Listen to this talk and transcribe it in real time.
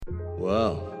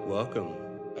Well, welcome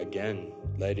again,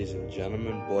 ladies and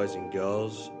gentlemen, boys and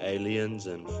girls, aliens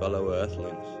and fellow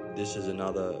earthlings. This is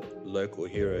another Local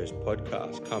Heroes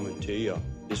podcast coming to you.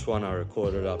 This one I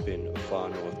recorded up in far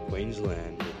north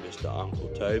Queensland with Mr. Uncle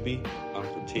Toby.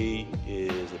 Uncle T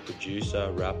is a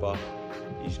producer, rapper.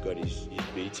 He's got his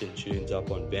beats and tunes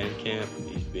up on Bandcamp.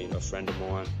 He's been a friend of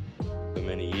mine for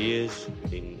many years.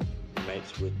 Been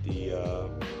mates with the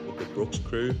Brooks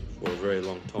crew for a very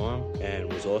long time, and it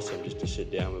was awesome just to sit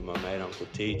down with my mate Uncle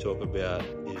T, talk about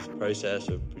his process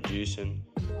of producing,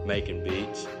 making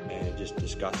beats, and just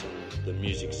discussing the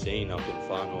music scene up in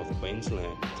far north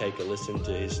Queensland. Take a listen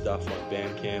to his stuff on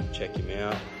Bandcamp, check him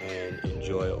out, and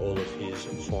enjoy all of his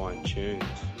fine tunes.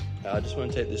 I just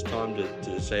want to take this time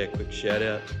to say a quick shout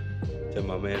out to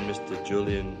my man Mr.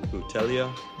 Julian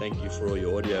Boutelia. Thank you for all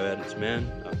your audio edits,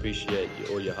 man. I appreciate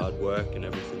all your hard work and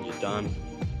everything you've done.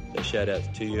 So shout outs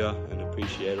to you and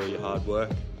appreciate all your hard work.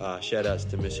 Shout outs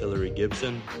to Miss Hillary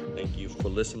Gibson. Thank you for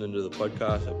listening to the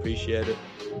podcast. I appreciate it.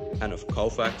 And of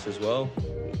Colfax as well.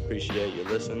 Appreciate you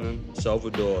listening.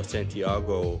 Salvador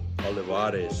Santiago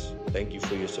Olivares. Thank you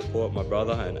for your support, my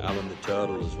brother, and Alan the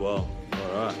Turtle as well.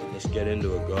 All right, let's get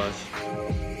into it, guys.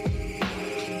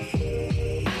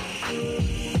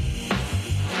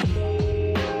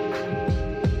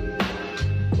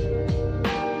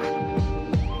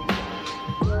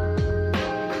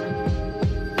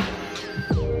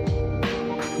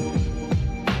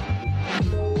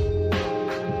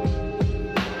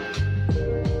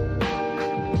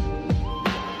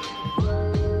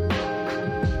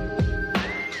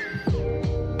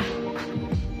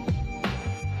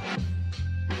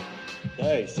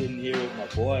 Sitting here with my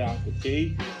boy Uncle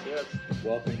T. Yes.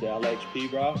 Welcome to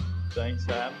LHP, bro. Thanks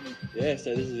for having me. Yeah,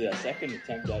 so this is our second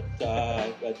attempt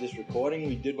at this recording.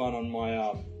 We did one on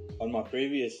my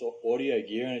previous audio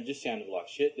gear, and it just sounded like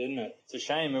shit, didn't it? It's a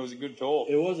shame. It was a good talk.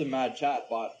 It was a mad chat,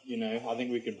 but I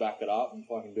think we can back it up and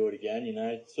fucking do it again.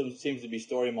 It sort of seems to be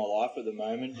story of my life at the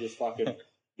moment, just fucking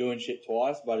doing shit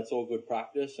twice, but it's all good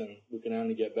practice, and we can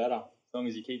only get better As long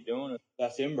as you keep doing it.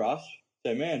 That's him, brush.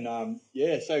 So, man,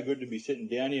 so good to be sitting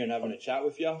down here and having a chat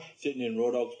with you, sitting in Raw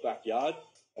Dog's backyard.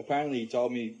 Apparently, he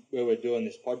told me where we're doing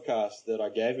this podcast that I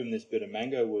gave him this bit of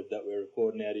mango wood that we're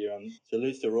recording out here on.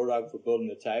 Salutes to Raw Dog for building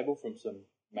the table from some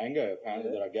mango, apparently,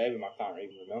 that I gave him. I can't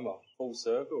even remember. Full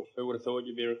circle. Who would have thought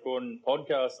you'd be recording a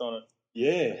podcast on it?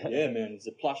 Yeah, man. It's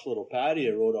a plush little pad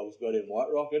here Raw Dog's got in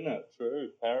White Rock, isn't it? True.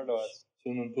 Paradise.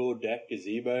 Swimming pool, deck,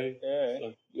 gazebo. Yeah.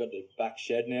 So you got the back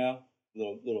shed now.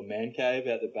 Little man cave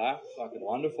out the back. Fucking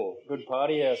wonderful. Good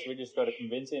party house. We just got to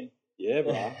convince him. Yeah,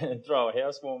 bro. Throw a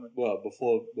housewarming. Well,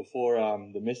 before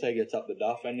the missile gets up the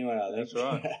duff anyway, I think. That's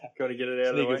right. Got to get it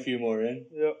out of the way. Sneak a few more in.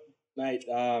 Yep. Mate,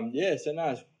 so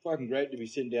no, it's fucking great to be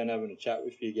sitting down having a chat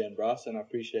with you again, Bruss, and I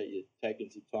appreciate you taking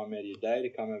some time out of your day to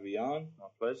come over yarn. My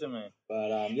pleasure, man. But,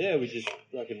 we're just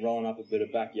fucking rolling up a bit of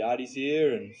backyardies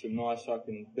here and some nice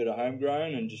fucking bit of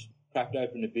homegrown and just cracked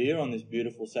open a beer on this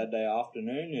beautiful Saturday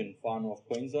afternoon in far north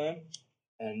Queensland.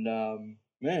 And,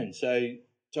 so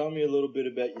tell me a little bit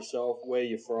about yourself, where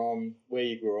you're from, where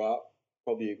you grew up.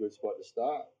 Probably a good spot to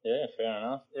start. Yeah, fair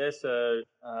enough. Yeah, so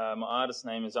my artist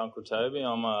name is Uncle Toby.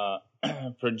 I'm a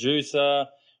producer,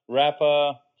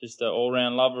 rapper, just an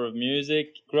all-round lover of music.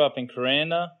 Grew up in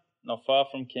Kuranda, not far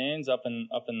from Cairns, up in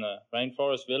the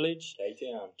Rainforest Village.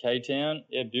 K-Town.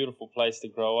 Yeah, beautiful place to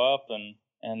grow up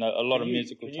and a lot of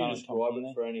musical talent. Can you describe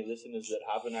it for any listeners that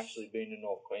haven't actually been to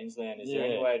North Queensland? Is there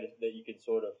any way that you can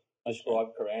sort of describe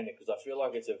Kuranda? Because I feel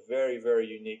like it's a very, very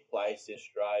unique place in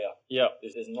Australia. Yeah.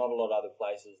 There's not a lot of other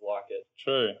places like it.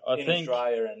 True. I think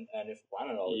Australia and if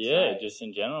planet, I would say. Just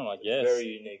in general, I It's guess. a very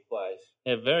unique place.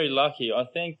 Yeah, very lucky. I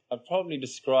think I'd probably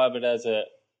describe it as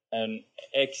an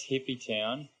ex-hippie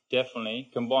town,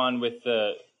 definitely, combined with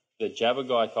the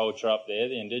Jabberguy culture up there,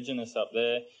 the indigenous up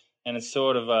there. And it's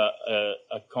sort of a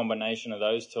combination of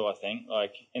those two, I think.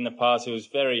 Like, in the past, it was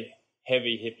very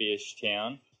heavy hippie-ish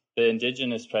town. The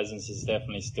indigenous presence is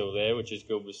definitely still there, which is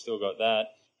good. We've still got that.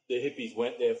 The hippies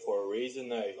went there for a reason,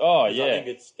 though. Oh, yeah. I think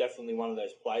it's definitely one of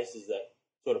those places that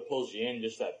sort of pulls you in,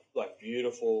 just that, like,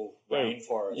 beautiful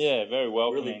rainforest. Yeah, very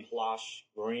welcoming. Really plush,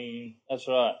 green. That's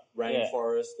right.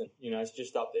 Rainforest, and, it's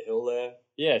just up the hill there.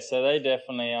 Yeah, so they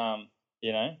definitely,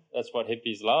 that's what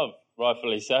hippies love.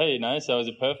 Rightfully so, so it was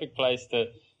a perfect place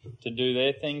to do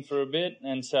their thing for a bit,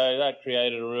 and so that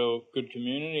created a real good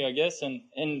community, I guess, and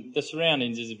the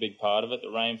surroundings is a big part of it, the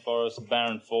rainforest, the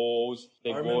Barron Falls,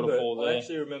 big waterfall there. I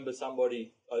actually remember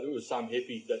somebody, I think it was some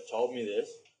hippie that told me this,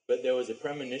 but there was a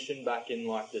premonition back in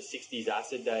like the 60s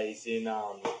acid days in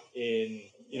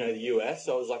the US,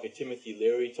 so it was like a Timothy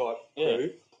Leary type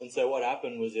crew. And so what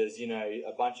happened was there's,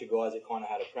 a bunch of guys that kind of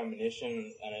had a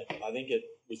premonition, and I think it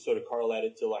was sort of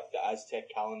correlated to like the Aztec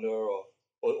calendar or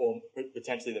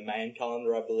potentially the Mayan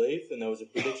calendar, I believe. And there was a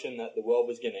prediction that the world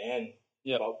was going to end.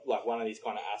 Yeah. Like one of these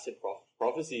kind of acid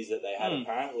prophecies that they had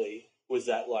apparently was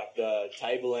that like the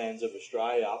tablelands of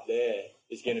Australia up there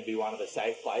is going to be one of the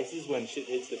safe places when shit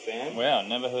hits the fan. Wow,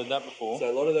 never heard that before.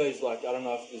 So a lot of those, like, I don't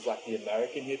know if it was like the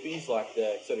American hippies, like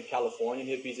the sort of Californian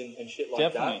hippies and shit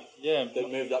like Definitely,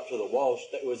 that moved up to the Walsh.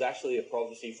 That was actually a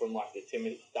prophecy from like the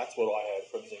Timothy. That's what I heard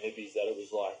from some hippies, that it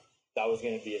was like that was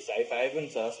going to be a safe haven.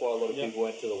 So that's why a lot of people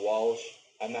went to the Walsh,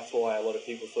 and that's why a lot of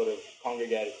people sort of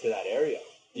congregated to that area.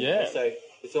 Yeah. So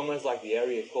it's almost like the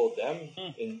area called them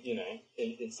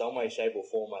in some way, shape or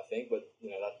form, I think. But,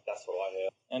 that's what I heard.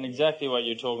 And exactly what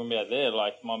you're talking about there,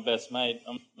 like my best mate,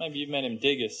 maybe you've met him,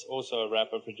 Diggus, also a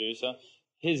rapper producer.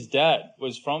 His dad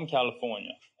was from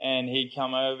California, and he'd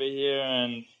come over here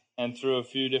and through a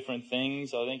few different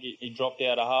things. I think he dropped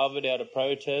out of Harvard out of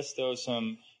protest. There was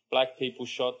some black people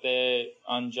shot there,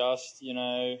 unjust,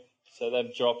 so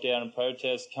they've dropped out in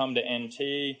protest, come to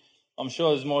NT. I'm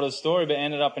sure there's more to the story, but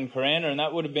ended up in Coranda, and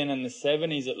that would have been in the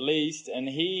 70s at least. And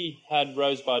he had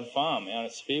Rosebud Farm out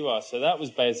at Speewah, so that was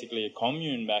basically a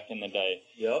commune back in the day.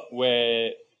 Yep.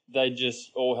 Where they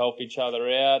just all help each other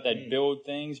out. They'd build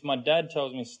things. My dad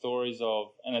tells me stories of,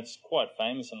 and it's quite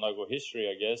famous in local history,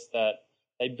 I guess, that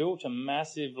they built a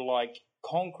massive like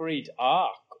concrete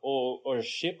ark or a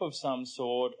ship of some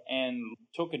sort and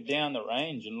took it down the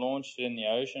range and launched it in the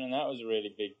ocean, and that was a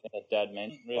really big thing that Dad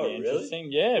mentioned. Really interesting.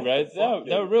 Yeah, bro.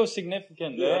 They were real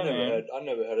significant. Yeah, I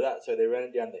never heard of that. So they ran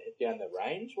it down the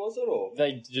range, was it? Or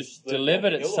they just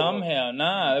delivered it somehow.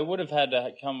 No, they would have had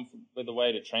to come with a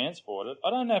way to transport it.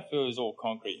 I don't know if it was all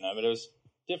concrete, no, but it was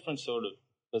different sort of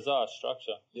bizarre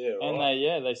structure. Yeah, right.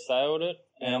 And they sailed it.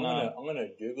 And I'm gonna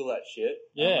Google that shit.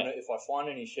 Yeah. If I find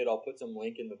any shit, I'll put some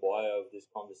link in the bio of this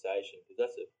conversation, because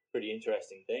that's a pretty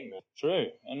interesting thing, man. True.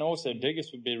 And also Diggus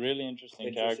would be a really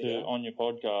interesting character on your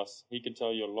podcast. He could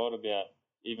tell you a lot about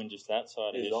even just that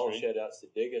side of history. All shout outs to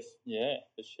Diggus. Yeah,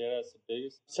 shout outs to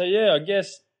Diggus. So yeah, I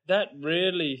guess that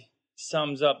really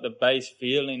sums up the base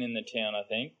feeling in the town, I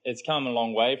think. It's come a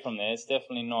long way from there. It's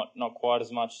definitely not quite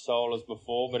as much soul as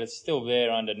before, but it's still there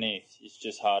underneath. It's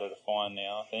just harder to find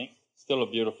now, I think. Still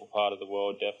a beautiful part of the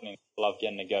world, definitely. Love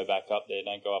getting to go back up there,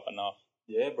 don't go up enough.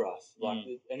 Yeah, bruss. Like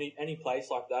any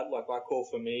place like that, like I call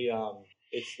for me,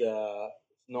 it's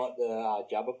not the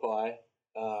Jabberkai.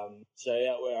 So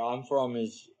yeah, where I'm from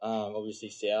is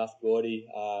obviously South Gordy.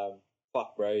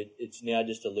 Fuck, bro, it's now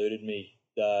just eluded me.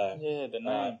 The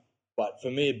name. But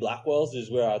for me, Blackwells is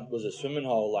where I was a swimming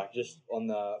hole, like just on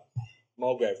the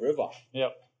Mulgrave River.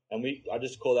 Yep. And I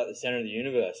just call that the center of the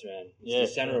universe, man. It's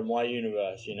the center of my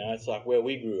universe, It's like where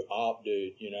we grew up,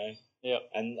 dude, Yep.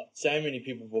 And so many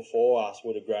people before us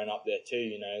would have grown up there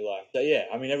too, So yeah,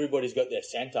 I mean, everybody's got their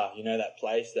center, that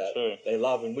place that they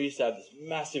love. And we used to have this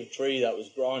massive tree that was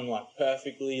growing like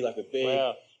perfectly, like a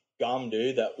big gum,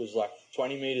 dude, that was like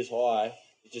 20 meters high,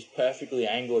 just perfectly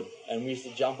angled. And we used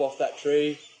to jump off that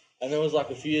tree. And then it was like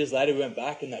a few years later, we went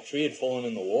back and that tree had fallen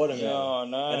in the water, man. Oh,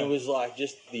 no. And it was like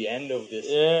just the end of this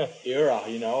era,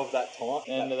 of that time.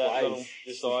 End of that little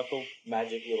cycle.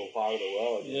 Magic little part of the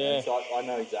world. Yeah. So I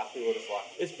know exactly what it's like.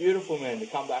 It's beautiful, man, to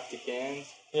come back to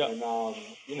Cairns and,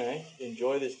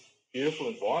 enjoy this beautiful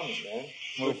environment, man.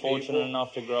 We're fortunate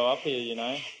enough to grow up here,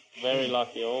 Very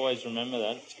lucky. I always remember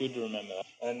that. It's good to remember that.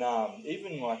 And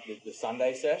even like the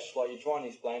Sunday sesh, like you try and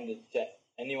explain to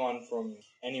anyone from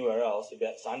anywhere else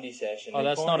about Sunday session. Oh,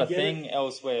 that's not a thing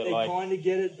elsewhere. They kind of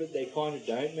get it, but they kind of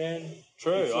don't, man.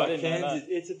 True, I didn't know that.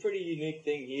 It's a pretty unique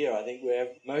thing here, I think, where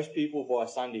most people by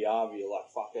Sunday RV are like,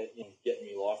 fuck it, getting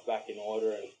my life back in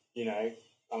order and,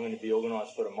 I'm going to be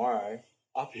organised for tomorrow.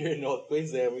 Up here in North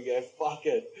Queensland, we go, fuck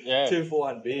it. Yeah. 2 for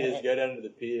 1 beers, go down to the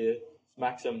pier,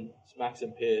 smack some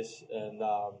piss and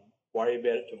worry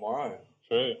about it tomorrow.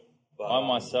 True. But, I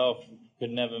myself could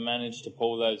never manage to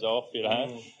pull those off,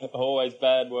 Always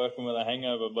bad working with a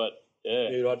hangover, but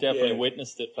dude, I definitely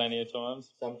witnessed it plenty of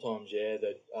times. Sometimes,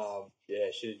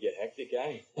 shit'd get hectic,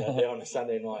 Out there on a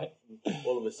Sunday night,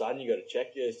 all of a sudden you got to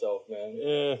check yourself, man.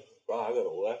 Yeah. Bro, I got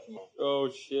to work, man. Oh,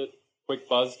 shit. Quick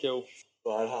buzzkill.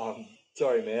 But,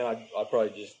 sorry, man, I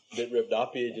probably just a bit ripped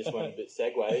up here, just went a bit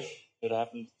segues. It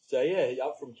happened. So,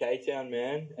 up from K-Town,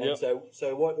 man. And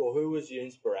so what, or who was your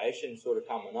inspiration sort of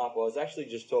coming up? I was actually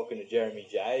just talking to Jeremy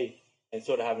J and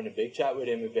sort of having a big chat with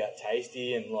him about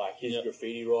Tasty and, like, his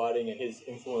graffiti writing and his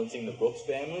influencing the Brooks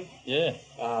family. Yeah.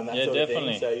 That sort of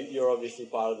thing. So you're obviously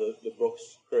part of the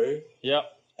Brooks crew. Yep.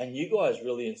 And you guys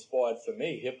really inspired, for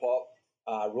me, hip-hop.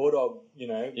 Raw Dog,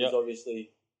 was obviously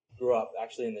grew up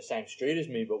actually in the same street as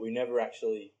me, but we never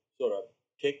actually sort of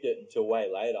kicked it until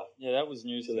way later, Yeah, that was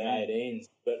news to to the me. 18s.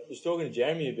 But I was talking to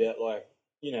Jeremy about, like,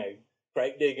 you know,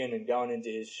 crate digging and going into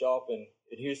his shop, and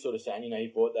he was sort of saying, you know,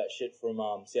 he bought that shit from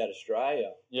South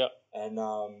Australia. Yeah. And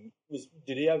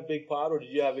did he have a big part, or did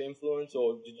you have influence,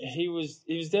 or did you? He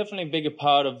was definitely a bigger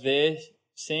part of their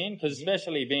scene, because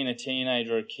especially being a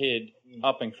teenager or a kid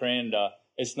up in Cranda,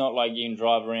 it's not like you can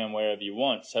drive around wherever you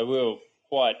want. So we were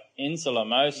quite insular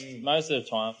most of the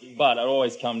time, but I'd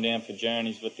always come down for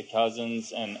journeys with the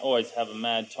cousins and always have a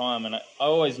mad time. And I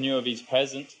always knew of his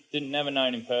presence. Never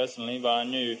known him personally, but I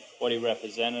knew what he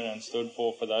represented and stood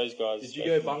for those guys. Did you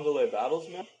go bungalow battles,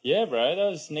 man? Yeah, bro. That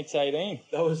was Nick's 18.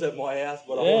 That was at my house,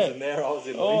 but Yeah. I wasn't there. I was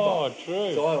in Oh, Lipa.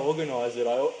 true. So I organised it.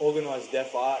 I organised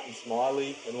Def Art and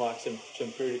Smiley and, like, some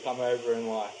crew to come over and,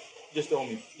 like, just all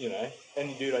me, you know,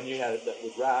 any dude I knew that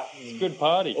would rap. It's a good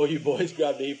party. All you boys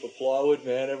grabbed a heap of plywood,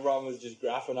 man. Everyone was just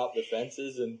graphing up the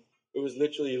fences, and it was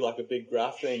literally like a big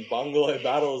graph thing. Bungalow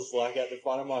battles, like, at the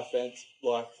front of my fence,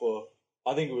 like, for,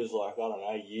 I think it was like, I don't know,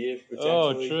 a year potentially.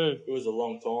 Oh, true. It was a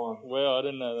long time. Well, I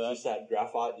didn't know that. Just that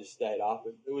graphite just stayed up.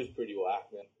 It was pretty whack,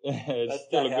 man. It's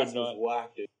still a that house good night. was whack,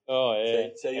 dude. Oh, yeah.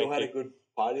 So you all had a good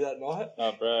party that night?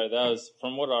 Oh, bro, that was,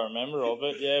 from what I remember of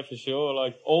it, yeah, for sure.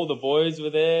 Like, all the boys were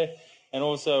there, and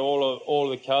also all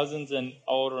of the cousins, and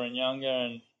older and younger,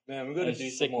 and Man, we've got to do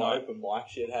some more open mic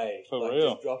shit, hey. For like,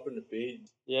 real. Just dropping the beat,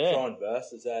 yeah. throwing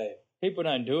verses, hey. People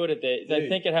don't do it. They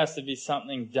think it has to be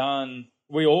something done.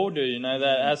 We all do, you know,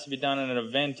 that it has to be done at an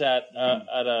event at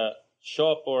a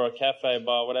shop or a cafe,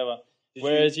 bar, whatever.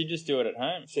 Whereas you just do it at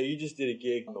home. So you just did a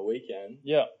gig on the weekend?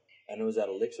 Yeah. And it was at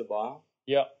Elixir Bar?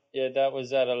 Yeah. Yeah, that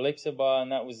was at Elixir Bar,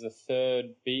 and that was the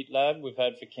third beat lab we've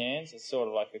had for Cairns. It's sort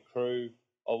of like a crew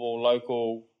of all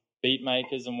local beat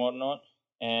makers and whatnot.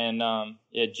 And,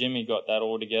 yeah, Jimmy got that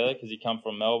all together because he come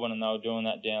from Melbourne and they were doing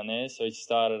that down there. So he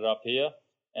started it up here.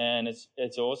 And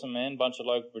it's awesome, man. Bunch of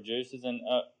local producers. And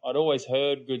I'd always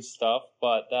heard good stuff,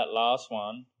 but that last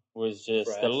one was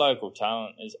just, the local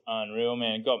talent is unreal,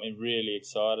 man. It got me really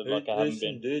excited.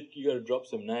 Dude, you got to drop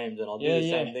some names, and I'll do the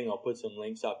same thing. I'll put some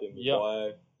links up in my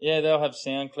bio. Yeah, they'll have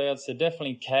SoundCloud. So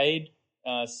definitely Cade,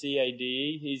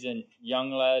 C-A-D-E. He's a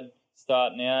young lad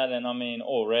starting out, and I mean,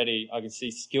 already I can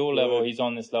see skill level, he's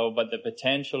on this level, but the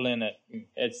potential in it,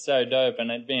 it's so dope.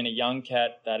 And it being a young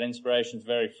cat, that inspiration's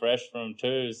very fresh from him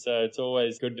too, so it's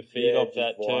always good to feed off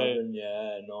that too.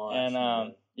 Yeah, nice.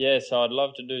 And yeah, so I'd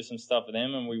love to do some stuff with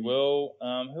him, and we will.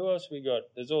 Who else we got?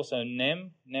 There's also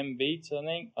Nem Beats,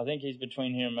 I think he's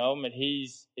between here and Melbourne, but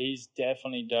he's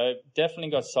definitely dope. Definitely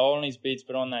got soul in his beats,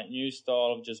 but on that new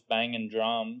style of just banging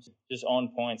drums, just on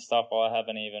point stuff I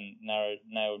haven't even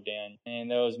nailed down. And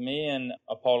there was me and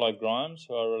Apollo Grimes,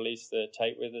 who I released the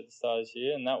tape with at the start of this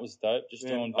year, and that was dope, just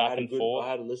doing back and forth.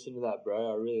 I had to listen to that,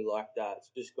 bro. I really like that. It's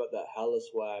just got that hella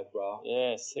swag, bro.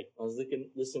 Yeah, sick. I was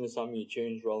listening to some of your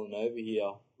tunes rolling over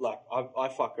here. Like, I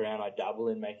fuck around, I dabble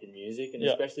in making music, and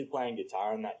especially playing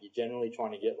guitar and that, you're generally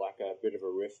trying to get like a bit of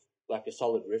a riff, like a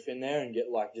solid riff in there, and get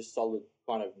like just solid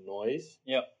kind of noise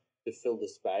to fill the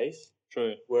space.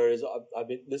 True. Whereas I've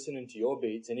been listening to your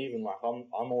beats, and even like I'm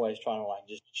always trying to like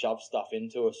just shove stuff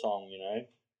into a song, you know.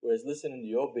 Whereas listening to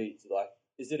your beats, like,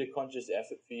 is it a conscious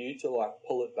effort for you to like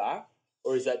pull it back,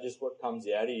 or is that just what comes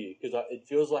out of you? Because it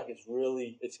feels like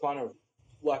it's kind of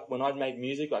like when I make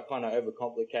music, I kind of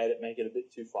overcomplicate it, make it a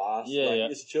bit too fast.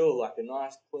 It's chill, like a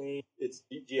nice, clean.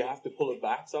 Do you have to pull it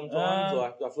back sometimes?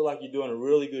 Like, I feel like you're doing a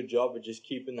really good job of just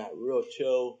keeping that real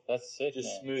chill, that's sick,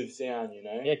 just smooth sound, you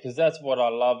know? Yeah, because that's what I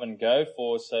love and go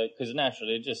for. So, because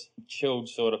naturally, just chilled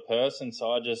sort of person.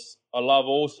 So I love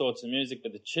all sorts of music,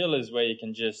 but the chill is where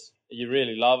you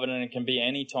really love it, and it can be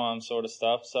anytime sort of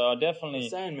stuff. So I definitely. I'm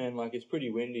saying, man, like, it's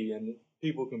pretty windy, and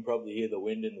people can probably hear the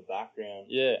wind in the background.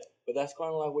 Yeah. But that's kind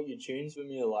of like what your tunes for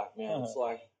me are like, man. It's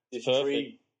like this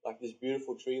tree, like this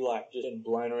beautiful tree, like just getting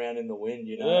blown around in the wind,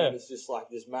 you know? Yeah. And it's just like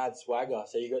this mad swagger.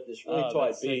 So you got this really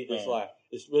tight beat. It's like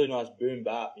this really nice boom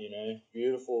bap, you know?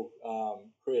 Beautiful,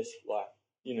 crisp, like,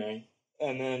 you know?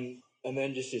 And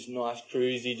then just this nice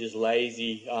cruisy, just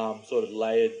lazy, sort of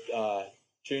layered,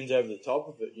 tunes over the top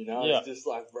of it, you know? It's just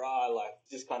like, like,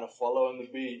 just kind of following the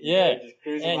beat. You know, just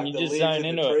cruising, and like you the just leaves zone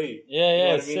in the tree. Yeah, you know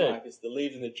yeah, what I mean? Like, it's the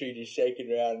leaves in the tree just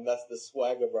shaking around, and that's the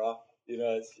swagger, bro. You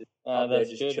know, it's just, that's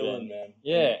just good, chilling, man.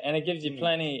 Yeah, and it gives you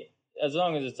plenty, as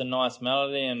long as it's a nice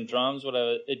melody and drums,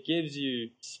 whatever, it gives you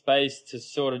space to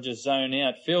sort of just zone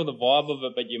out, feel the vibe of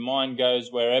it, but your mind goes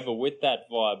wherever with that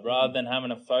vibe, rather than having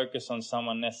to focus on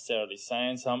someone necessarily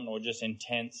saying something or just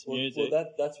intense music. Well,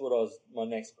 that's what my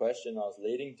next question I was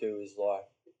leading to is like,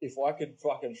 if I could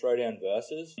fucking throw down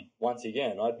verses, once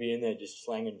again, I'd be in there just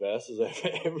slanging verses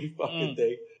over every fucking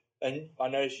thing. And I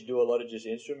noticed you do a lot of just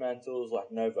instrumentals,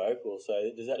 like no vocals. So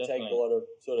does that take Definitely. a lot of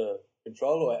sort of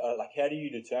control? Or like, how do you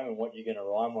determine what you're going to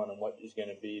rhyme on and what is going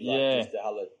to be like Yeah. just a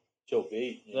hella chill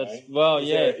beat? You That's know? well, Is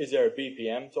yeah. there a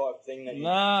BPM type thing that you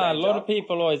Nah, a change lot up? of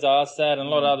people always ask that, and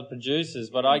a lot of other producers.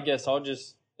 But I guess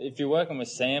if you're working with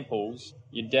samples,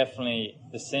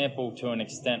 the sample to an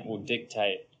extent will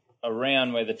dictate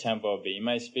around where the tempo will be. You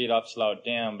may speed up, slow it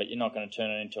down, but you're not going to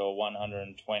turn it into a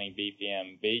 120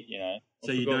 BPM beat, you know.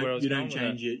 So you don't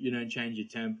change your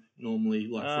temp normally,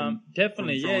 like from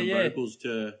definitely, throwing yeah. vocals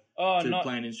to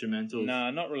playing instrumentals.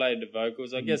 No, not related to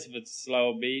vocals. I guess if it's a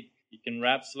slower beat, you can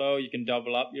rap slow. You can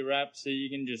double up your rap, so you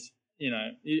can just,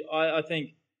 I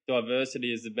think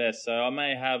diversity is the best. So I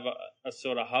may have a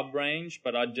sort of hub range,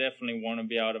 but I definitely want to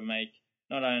be able to make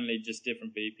not only just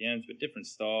different BPMs, but different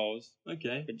styles.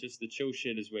 Okay. But just the chill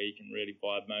shit is where you can really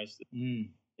vibe most of it.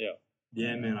 Yeah.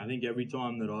 Yeah, man. I think every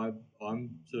time that I'm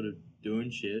sort of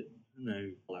doing shit,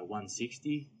 like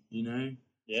 160, Yeah.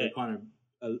 so kind of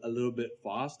a little bit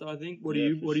faster. I think. What Yeah,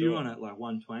 are you on at, like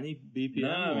 120 BPM?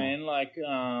 No, man, like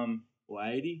or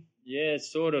 80? Yeah, it's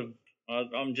sort of.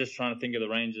 I'm just trying to think of the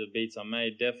range of the beats I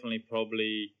made. Definitely,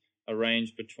 probably a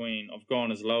range between. I've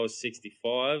gone as low as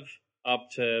 65 up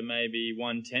to maybe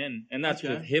 110, and that's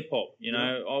with hip hop.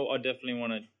 I definitely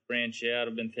want to branch out.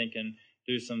 I've been thinking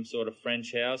do some sort of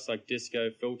French house, like disco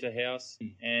filter house,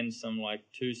 and some like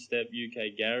two-step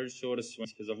UK garage sort of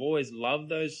swings, because I've always loved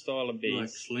those style of beats. Like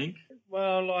Slink?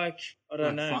 Well, like, I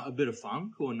don't know. A bit of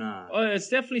funk or nah? Oh, it's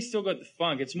definitely still got the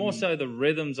funk. It's more so the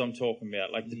rhythms I'm talking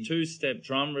about. Like the two-step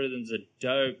drum rhythms are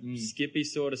dope, skippy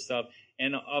sort of stuff.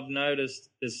 And I've noticed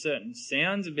there's certain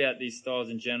sounds about these styles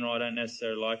in general I don't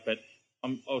necessarily like, but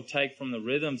I'll take from the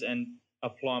rhythms and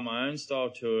apply my own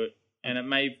style to it. And it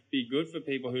may be good for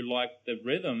people who like the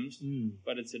rhythms,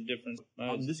 but it's a different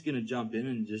mode. I'm just going to jump in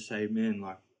and just say, man,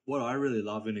 like, what I really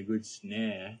love in a good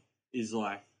snare is,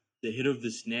 like, the hit of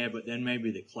the snare, but then maybe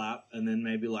the clap, and then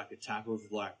maybe, like, a tap of,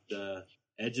 like, the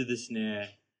edge of the snare,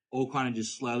 all kind of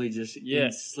just slowly just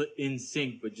in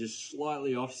sync, but just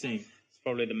slightly off sync. It's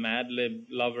probably the Mad Lib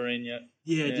lover in you.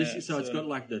 Yeah, just so it's got,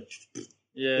 like, the...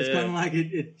 Yeah, it's kind of like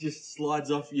it just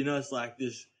slides off, it's like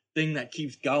this thing that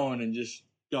keeps going and just...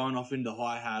 going off into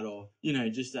hi-hat or,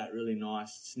 just that really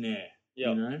nice snare,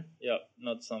 Yep,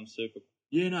 not some super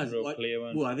real clear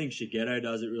one. Well, I think Shigeto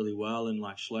does it really well, and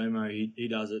like Shlomo, he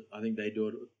does it. I think they do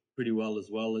it pretty well as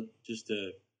well, just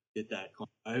to get that kind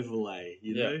of overlay,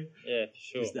 Yeah, for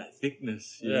sure. Just that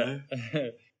thickness, you know?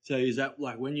 So is that,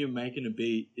 like, when you're making a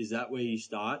beat, is that where you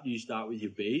start? Do you start with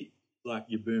your beat, like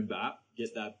your boom bap,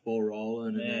 get that ball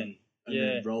rolling, and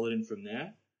then roll it in from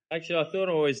there? Actually, I thought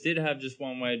I always did have just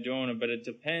one way of doing it, but it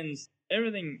depends.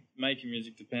 Everything making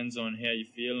music depends on how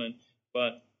you're feeling.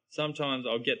 But sometimes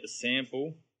I'll get the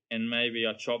sample and maybe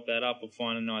I chop that up or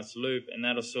find a nice loop, and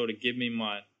that'll sort of give me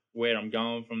where I'm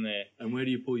going from there. And where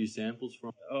do you pull your samples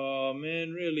from? Oh,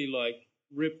 man, really like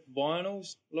ripped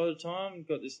vinyls a lot of the time.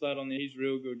 Got this lad on there, he's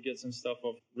real good, get some stuff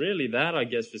off. Really that, I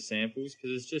guess, for samples,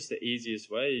 because it's just the easiest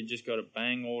way. You just got to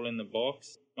bang all in the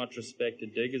box. Much respect to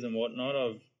diggers and whatnot.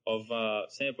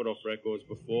 I've sampled off records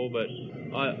before, but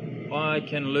I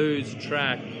can lose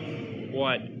track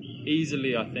quite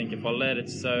easily, I think, if I let it.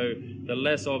 So the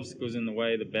less obstacles in the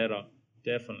way, the better.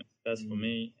 Definitely. That's for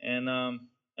me. And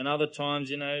other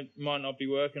times, might not be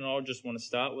working. I'll just want to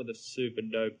start with a super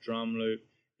dope drum loop,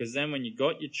 because then when you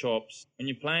got your chops, when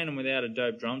you're playing them without a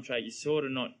dope drum track, you're sort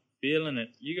of not feeling it.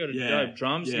 You got a dope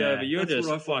drums go over, you're that's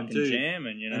just fucking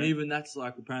jamming, And even that's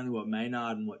like apparently what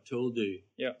Maynard and what Tool do.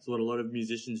 Yeah. So what a lot of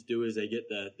musicians do is they get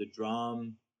the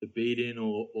drum, the beat in,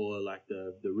 or like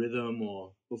the rhythm,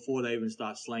 or before they even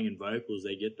start slanging vocals,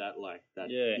 they get that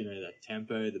that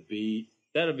tempo, the beat.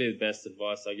 That'll be the best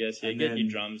advice, I guess. Yeah, get your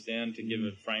drums down to give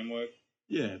it framework.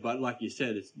 Yeah, but like you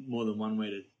said, it's more than one way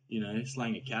to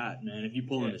slang a cat, man. If you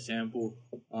pull in a sample,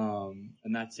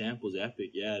 and that sample's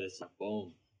epic, it's like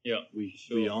boom. Yeah,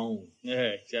 we own. Yeah,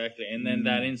 exactly. And then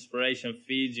that inspiration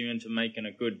feeds you into making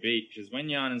a good beat, because when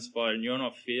you're uninspired and you're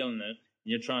not feeling it, and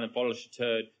you're trying to polish a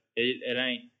turd, it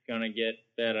ain't gonna get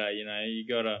better. You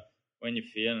gotta, when you're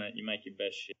feeling it, you make your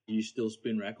best shit. Do you still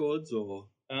spin records or?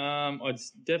 I'd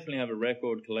definitely have a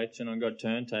record collection. I've got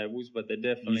turntables, but they're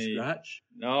definitely... You scratch?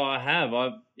 No, I have.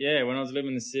 When I was living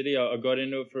in the city, I got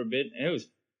into it for a bit, and it was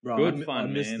good fun, man.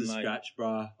 I miss the scratch,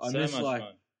 bro. I miss, much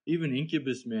fun. Even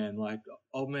Incubus, man. Like,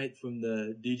 old mate from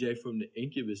the DJ from the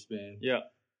Incubus, man. Yeah.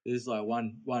 There's like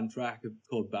one track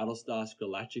called Battlestar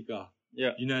Skalachica.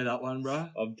 Yeah. You know that one, bro?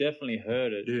 I've definitely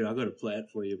heard it. Dude, I got to play it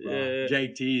for you, bro. Yeah.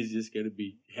 JT is just going to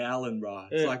be howling, bro.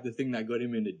 It's like the thing that got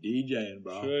him into DJing,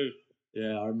 bro. True.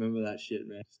 Yeah, I remember that shit,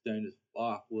 man. Stoned as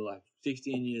fuck. We're like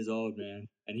 16 years old, man.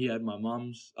 And he had my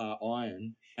mum's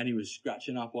iron, and he was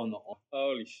scratching up on the iron.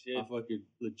 Holy shit. I fucking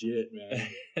legit, man.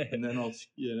 And then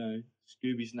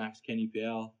Scooby Snacks Kenny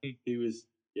Powell, he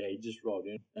just rolled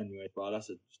in. Anyway, but that's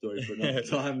a story for another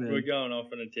time, man. We're going off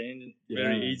on a tangent. Yeah.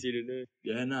 Very easy to do.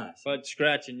 Yeah, nice. But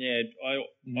scratching, yeah,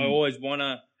 I always want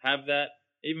to have that.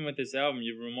 Even with this album,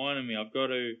 you've reminded me I've got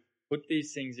to put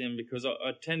these things in because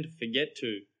I tend to forget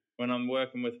to when I'm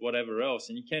working with whatever else,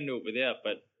 and you can do it without,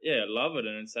 but yeah, I love it,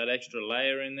 and it's that extra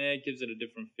layer in there, gives it a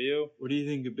different feel. What do you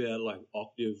think about like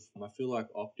octave? I feel like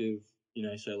octave,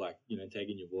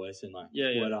 taking your voice and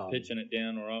pitching it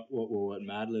down or up. What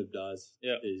Madlib does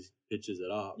is pitches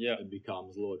it up and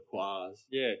becomes Lord Quaz.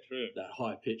 Yeah, true. That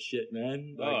high pitch shit,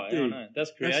 man. Like, dude, I know.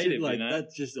 That's creative, that shit,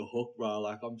 that's just a hook, bro.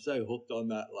 Like, I'm so hooked on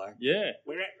that. Like,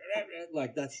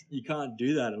 like you can't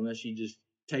do that unless you just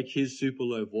take his super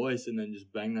low voice and then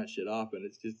just bang that shit up, and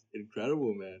it's just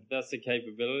incredible, man. That's the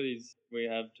capabilities we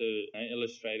have to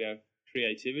illustrate our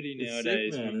creativity it's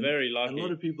nowadays. Sick, man. We're very lucky. And a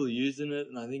lot of people are using it,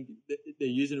 and I think they're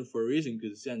using it for a reason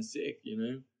because it sounds sick, you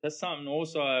know. That's something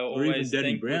also I or always even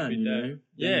Denny think Brown, would be you know.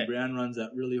 Yeah. Denny Brown runs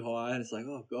that really high, and it's like,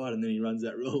 oh god, and then he runs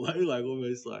that real low, like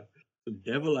almost like some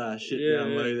devil ass shit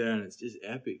down low there, and it's just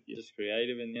epic. Just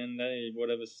creative in the end,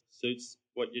 whatever suits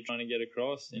what you're trying to get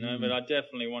across, you know. But I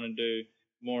definitely want to do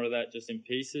more of that just in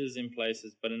pieces, in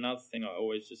places. But another thing I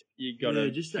always you got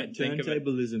to just that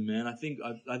turntablism, man. I think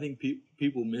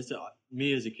people miss it.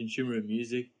 Me as a consumer of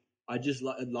music, I'd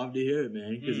love to hear it,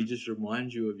 man, because it just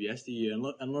reminds you of yesteryear. And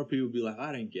a lot of people be like,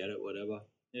 I don't get it, whatever.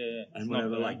 Yeah. And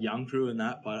whatever, like Young Crew and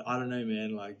that, but I don't know,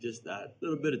 man. Like just that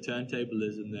little bit of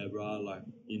turntablism there, bro. Like,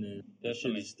 you know, that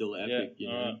shit is still epic. You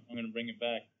know, all right, I'm gonna bring it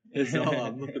back.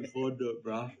 I'm looking forward to it,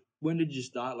 bro. When did you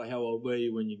start? Like, how old were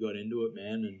you when you got into it,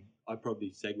 man? And I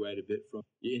probably segued a bit from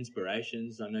your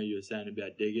inspirations. I know you were saying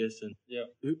about Diggus, and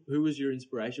who was your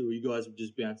inspiration? Were you guys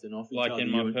just bouncing off each other? Like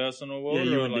in my personal world? Yeah,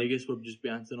 you and Diggus were just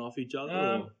bouncing off each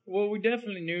other? Well, we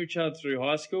definitely knew each other through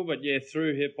high school, but yeah,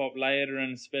 through hip-hop later,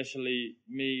 and especially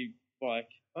me, like,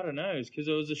 I don't know, it's because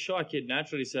I was a shy kid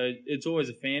naturally, so it's always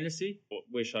a fantasy. I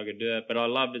wish I could do that, but I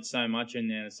loved it so much in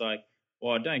there. It's like,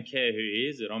 well, I don't care who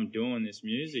hears it. I'm doing this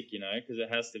music, you know, because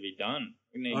it has to be done.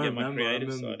 I need to get my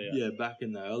creative side out. Yeah, back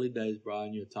in the early days,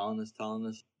 Brian, you were telling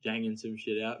us, janging some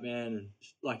shit out, man, and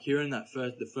just, like hearing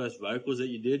the first vocals that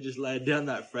you did, just laid down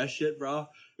that fresh shit, bro.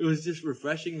 It was just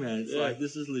refreshing, man. It's like,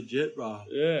 this is legit, bro.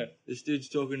 Yeah. This dude's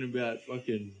talking about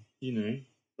fucking, you know,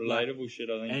 relatable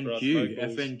shit, I think.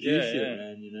 FNQ shit,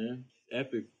 man, you know,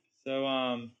 epic. So,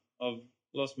 I've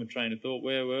lost my train of thought.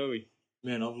 Where were we?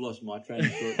 Man, I've lost my train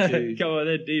of thought too. Go on,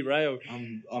 they're derailed.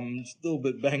 I'm still a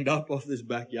bit banged up off this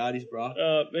backyardies, bro.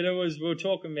 But we were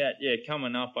talking about,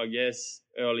 coming up, I guess,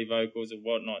 early vocals and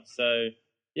whatnot. So,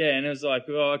 yeah, and it was like,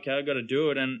 oh, okay, I got to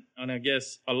do it. And I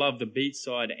guess I love the beat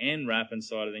side and rapping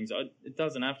side of things. It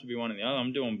doesn't have to be one or the other.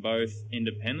 I'm doing both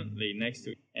independently next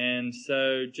to it. And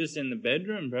so just in the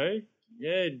bedroom, bro,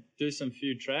 do some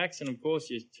few tracks. And, of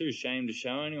course, you're too ashamed to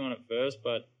show anyone at first,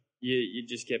 but you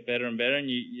just get better and better, and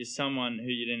you're someone who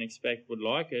you didn't expect would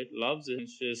like it, loves it.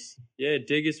 It's just,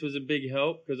 Diggus was a big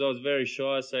help because I was very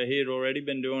shy, so he had already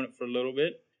been doing it for a little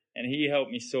bit, and he helped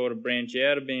me sort of branch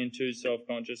out of being too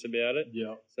self-conscious about it.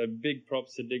 Yeah. So big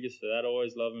props to Diggus for that. I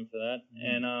always love him for that.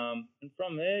 And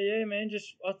from there, man,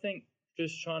 I think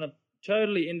just trying to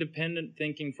totally independent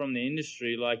thinking from the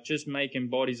industry, like just making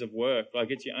bodies of work, like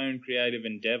it's your own creative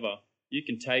endeavor. You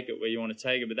can take it where you want to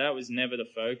take it, but that was never the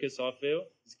focus, I feel,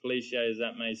 as cliche as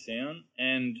that may sound.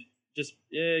 And just,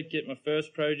 get my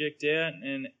first project out,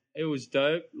 and it was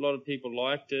dope. A lot of people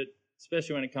liked it,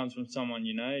 especially when it comes from someone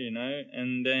you know.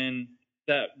 And then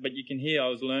but you can hear I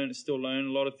was still learning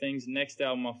a lot of things. Next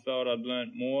album, I felt I'd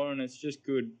learned more, and it's just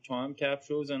good time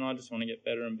capsules, and I just want to get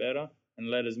better and better and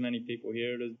let as many people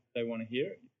hear it as they want to hear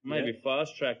it. Maybe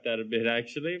fast track that a bit,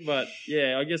 actually. But,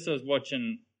 I guess I was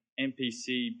watching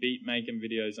MPC beat making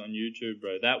videos on YouTube,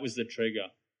 bro. That was the trigger.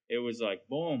 It was like,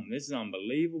 boom, this is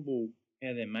unbelievable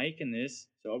how they're making this.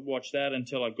 So I'd watch that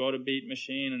until I got a beat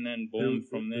machine, and then boom,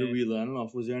 from there. Who were you learning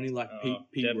off? Was there any like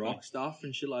Pete Rock stuff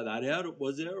and shit like that out?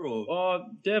 Was there? Or? Oh,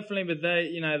 definitely, but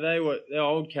they're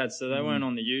old cats, so they weren't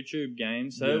on the YouTube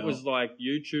game. So it was like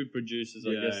YouTube producers,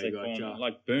 I guess they call them.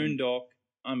 Like Boondock,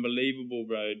 unbelievable,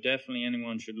 bro. Definitely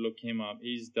anyone should look him up.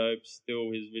 He's dope.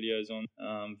 Still his videos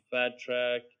on Fat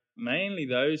Track. Mainly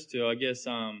those two, I guess.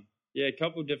 A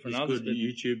couple different others. Good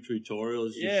YouTube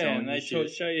tutorials. And they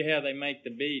show you how they make the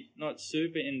beat. Not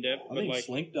super in depth, I think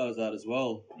Slink does that as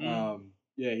well.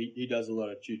 He does a lot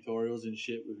of tutorials and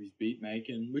shit with his beat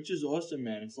making, which is awesome,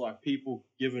 man. It's like people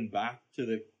giving back to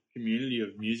the community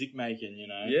of music making, you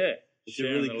know. Yeah. It's a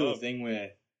sharing really the cool love. thing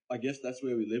where I guess that's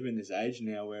where we live in this age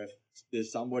now, where if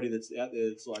there's somebody that's out there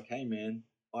that's like, hey man,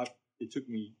 it took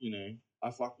me, I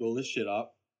fucked all this shit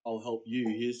up. I'll help you.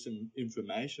 Here's some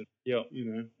information. Yeah.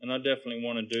 And I definitely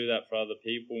want to do that for other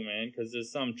people, man, because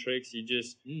there's some tricks you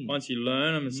just, once you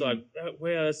learn them, it's like,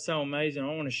 wow, that's so amazing.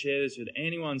 I want to share this with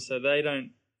anyone so they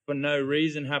don't, for no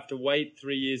reason, have to wait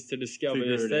 3 years to discover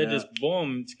Figure this. it They're out. just,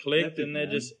 boom, it's clicked Epic, and they're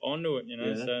man. just onto it,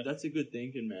 Yeah, that's a good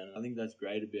thinking, man. I think that's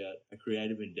great about a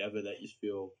creative endeavor that you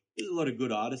feel. There's a lot of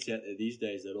good artists out there these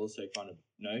days that also kind of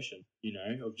notion,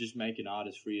 of just making art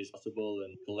as free as possible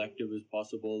and collective as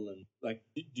possible. And like,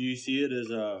 do you see it as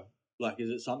is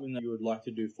it something that you would like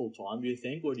to do full time, do you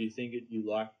think? Or do you think you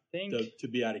like to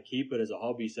be able to keep it as a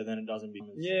hobby so then it doesn't become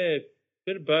as,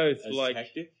 bit of both. as Like,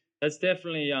 hectic? that's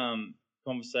definitely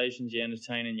conversations you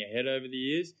entertain in your head over the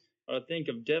years. But I think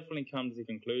I've definitely come to the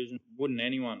conclusion, wouldn't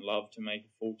anyone love to make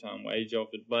a full-time wage off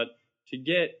it? But to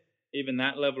get even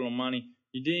that level of money,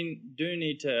 you do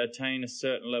need to attain a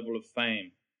certain level of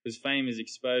fame, because fame is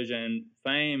exposure, and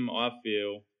fame, I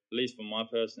feel, at least for my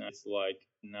personality, it's like,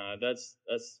 no, that's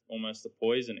almost a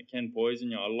poison. It can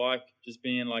poison you. I like just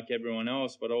being like everyone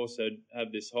else, but also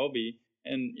have this hobby.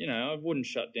 And, I wouldn't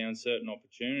shut down certain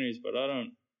opportunities, but I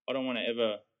don't want to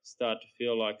ever start to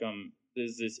feel like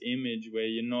there's this image where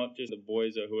you're not just the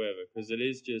boys or whoever, because it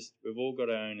is just, we've all got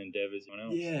our own endeavors.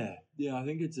 Yeah, I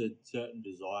think it's a certain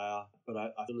desire, but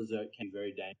I feel as though it can be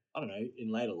very dangerous. I don't know, in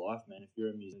later life, man, if you're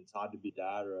a musician, it's hard to be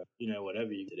dad or,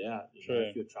 whatever, you get it out.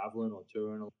 If you're traveling or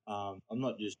touring, I'm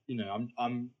not just,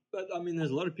 but I mean,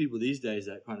 there's a lot of people these days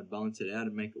that kind of balance it out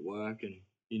and make it work, and,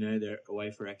 they're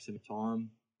away for X amount of time.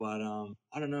 But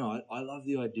I don't know. I love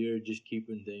the idea of just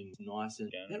keeping things nice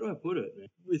and how do I put it, man?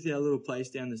 With our little place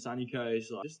down the sunny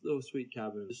coast, like just a little sweet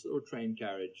cabin, just a little train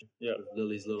carriage. Yeah. With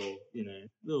Lily's little,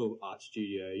 little art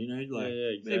studio.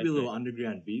 Exactly. Maybe a little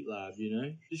underground beat lab.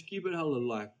 Just keep it hella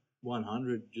like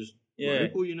 100, just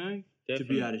local. Definitely. To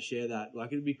be able to share that.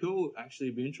 Like it'd be cool. Actually,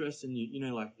 it'd be interesting.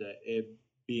 Like the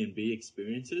Airbnb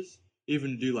experiences.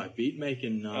 Even do like beat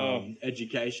making,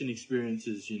 education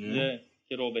experiences. Yeah.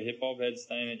 Get all the hip hop heads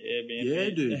staying at Airbnb. Yeah,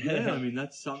 dude. Yeah, I mean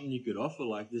that's something you could offer.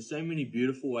 Like, there's so many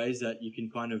beautiful ways that you can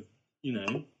kind of,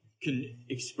 can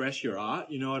express your art.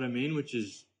 You know what I mean? Which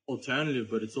is alternative,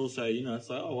 but it's also, it's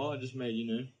like, oh well, I just made,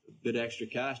 a bit of extra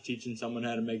cash teaching someone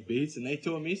how to make beats, and they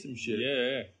taught me some shit.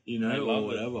 Yeah. Or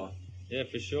whatever. Yeah,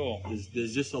 for sure.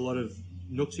 There's just a lot of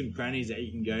nooks and crannies that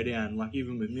you can go down. Like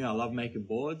even with me, I love making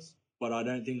boards. But I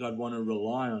don't think I'd want to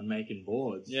rely on making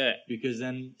boards. Yeah. Because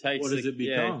then what does it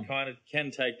become? Yeah, it kind of can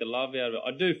take the love out of it.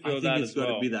 I do feel I think that it's got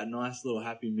to be that nice little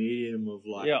happy medium of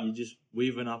like, you just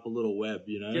weaving up a little web,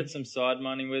 Get some side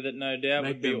money with it, no doubt,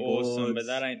 would be awesome, but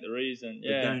that ain't the reason.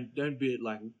 Yeah. Don't be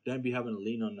having to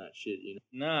lean on that shit,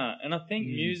 Nah, and I think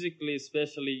musically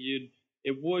especially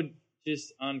it would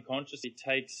just unconsciously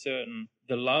take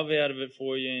the love out of it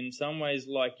for you in some ways.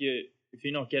 Like if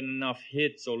you're not getting enough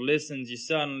hits or listens, you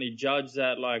suddenly judge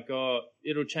that like, oh,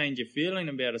 it'll change your feeling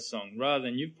about a song, rather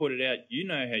than you've put it out,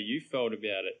 how you felt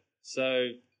about it. So,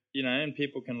 and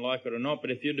people can like it or not,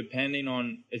 but if you're depending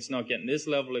on it's not getting this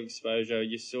level of exposure,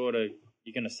 you're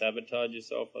going to sabotage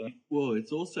yourself, I think. Well,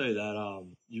 it's also that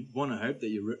you want to hope that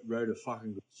you wrote a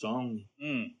fucking good song,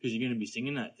 because you're going to be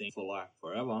singing that thing for like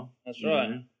forever. That's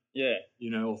right. Yeah.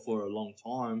 Or for a long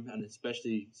time, and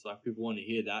especially it's like people want to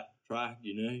hear that track,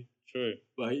 True.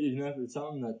 But if it's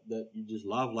something that you just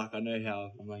love, like I know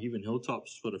how like even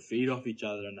Hilltops sort of feed off each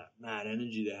other and that mad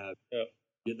energy they have. Yep.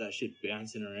 Get that shit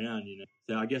bouncing around,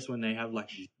 So I guess when they have like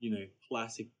these,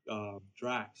 classic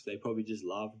tracks, they probably just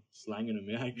love slanging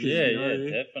them out.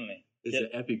 Definitely. It's an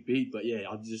epic beat, but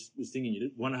I just was thinking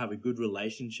you want to have a good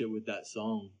relationship with that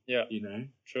song. Yeah.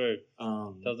 True.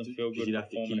 Doesn't feel good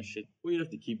performing shit. Well, you'd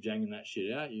have to keep janging that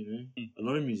shit out, A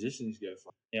lot of musicians go,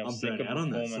 fuck. Yeah, I'm burnt out on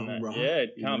that song, bro. Yeah,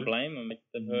 can't blame them.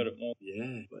 They've heard it more.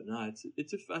 Yeah, but no,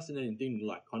 it's a fascinating thing to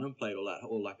like contemplate all that,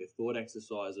 or like a thought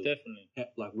exercise of definitely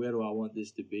like where do I want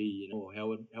this to be, or how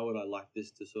would I like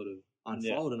this to sort of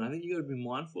unfold? And I think you got to be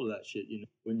mindful of that shit,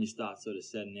 when you start sort of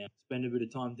setting out. Spend a bit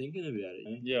of time thinking about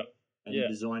it. Yeah. And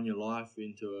design your life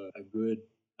into a good,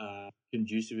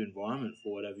 conducive environment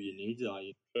for whatever your needs are.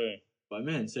 True. But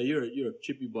man, so you're a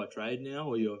chippy by trade now,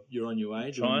 or you're on your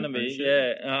way? Trying to be,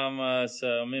 yeah. So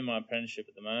I'm in my apprenticeship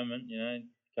at the moment.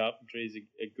 Carpentry is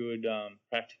a good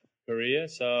practical career.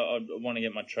 So I want to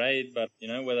get my trade, but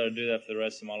whether I do that for the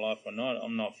rest of my life or not,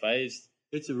 I'm not phased.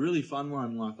 It's a really fun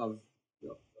one. Like I've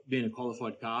been a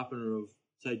qualified carpenter of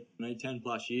say 10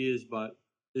 plus years, but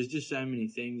there's just so many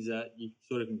things that you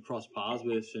sort of can cross paths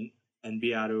with and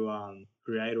be able to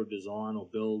create or design or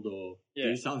build or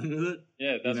do something with it.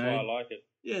 Yeah, that's why I like it.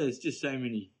 Yeah, there's just so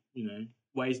many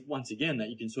ways, once again, that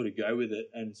you can sort of go with it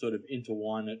and sort of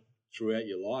intertwine it throughout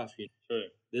your life. True.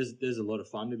 There's a lot of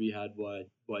fun to be had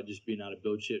by just being able to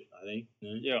build shit, I think.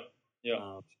 Yeah.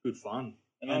 It's good fun.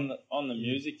 And on the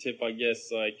music tip, I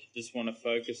guess, like, just want to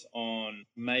focus on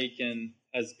making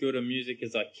as good a music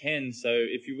as I can. So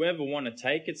if you ever want to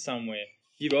take it somewhere,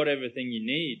 you've got everything you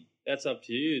need. That's up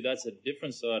to you. That's a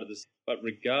different side of this. But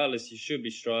regardless, you should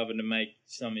be striving to make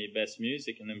some of your best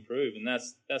music and improve. And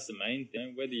that's the main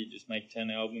thing. Whether you just make 10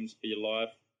 albums for your life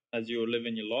as you're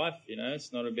living your life,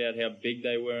 it's not about how big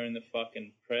they were in the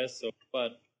fucking press.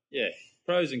 But yeah,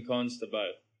 pros and cons to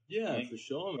both. Yeah, for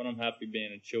sure. But I'm happy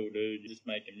being a chill dude, just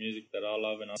making music that I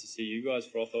love, and I to see you guys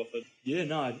froth off it. Yeah,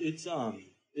 no, it's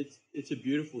a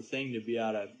beautiful thing to be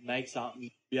able to make something,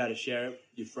 be able to share it with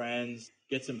your friends,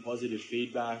 get some positive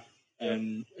feedback,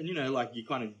 and like you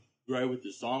kind of grow with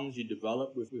the songs you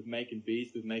develop with making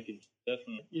beats, with making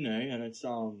definitely, and it's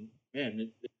there's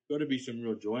got to be some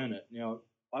real joy in it.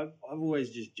 I've always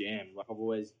just jammed, like I've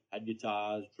always had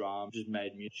guitars, drums, just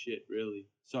made music shit really.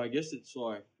 So I guess it's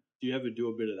like, do you ever do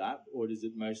a bit of that, or is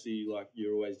it mostly like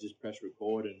you're always just press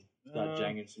record and start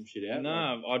janging some shit out?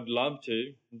 No, I'd love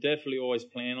to. Definitely always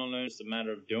plan on it. It's a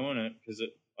matter of doing it because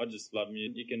I just love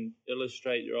music. You can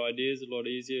illustrate your ideas a lot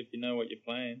easier if you know what you're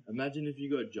playing. Imagine if you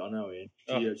got Jono in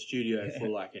to your studio for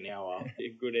like an hour.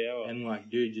 A good hour. And like,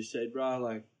 dude, just said, bro,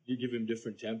 like you give him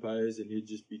different tempos and he'd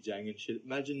just be janging shit.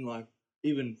 Imagine like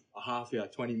even a half hour,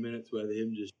 20 minutes worth of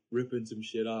him just ripping some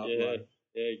shit up. Yeah.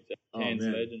 Yeah, exactly. Cairns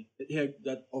legend. Yeah,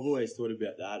 I've always thought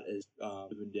about that as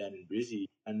living down in Brizzy.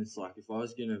 And it's like, if I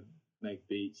was going to make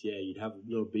beats, you'd have a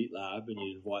little beat lab and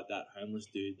you'd invite that homeless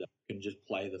dude that can just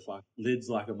play the lids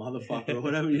like a motherfucker or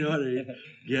whatever, you know what I mean?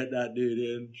 Get that dude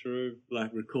in. True.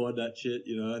 Like record that shit,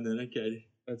 and then, okay.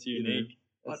 That's unique.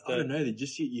 I don't know,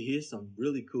 you hear some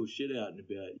really cool shit out and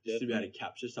about. Just to be able to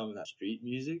capture some of that street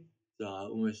music.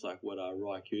 Almost like what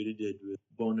Ry Cooder did with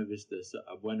Buena Vista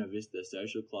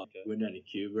Social Club. Okay. Went down to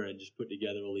Cuba and just put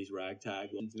together all these ragtag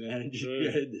ones, man, and just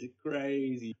created this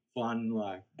crazy, fun,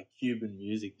 like Cuban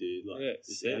music, dude. Like,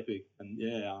 it's epic. And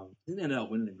I think they ended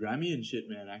up winning a Grammy and shit,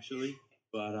 man, actually.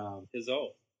 But,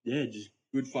 yeah, just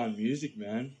good, fun music,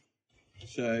 man.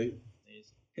 So,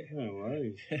 no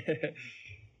worries.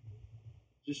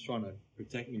 Just trying to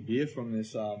protect my beer from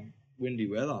this, windy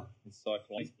weather. It's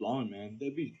cyclone. It's blowing, man.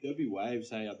 There'll be waves.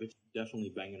 Hey, I bet you're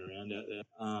definitely banging around out there.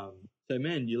 So,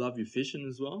 man, you love your fishing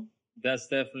as well? That's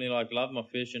definitely love my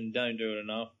fishing. Don't do it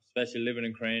enough. Especially living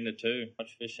in Cranda too.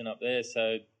 Much fishing up there.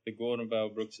 So the Gordon Vale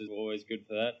Brooks is always good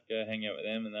for that. Go hang out with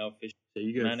them and they'll fish. So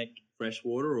you go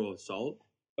freshwater or salt?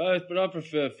 Both, but I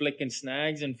prefer flicking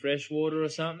snags in freshwater or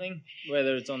something,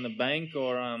 whether it's on the bank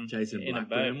or chasing in black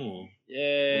a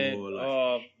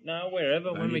boat. No,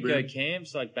 wherever. When we go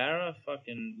camps like Barra,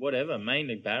 fucking whatever,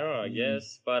 mainly Barra, I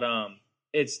guess. But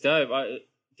it's dope.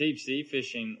 Deep sea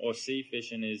fishing or sea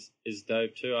fishing is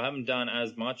dope too. I haven't done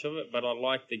as much of it, but I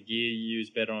like the gear you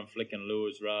use better on flicking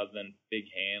lures rather than big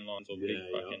hand lines or big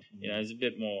fucking. It's a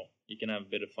bit more. You can have a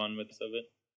bit of fun with it.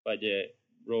 But yeah.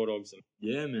 Raw dogs.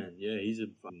 Yeah, man. Yeah, he's a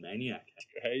maniac.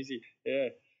 Crazy. Yeah.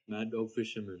 Mad dog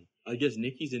fisherman. I guess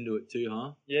Nicky's into it too,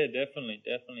 huh? Yeah, definitely.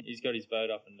 He's got his boat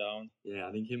up and down. Yeah,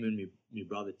 I think him and my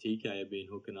brother TK have been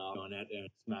hooking up, going out there and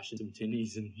smashing some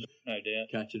tinnies and no doubt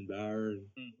catching barra. And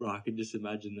bro, I could just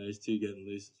imagine those two getting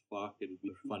loose as fuck. It'd be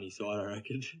a funny sight, I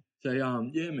reckon. So,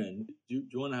 yeah, man. Do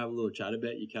you want to have a little chat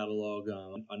about your catalogue?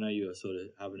 I know you were sort of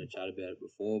having a chat about it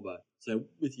before, but so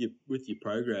with your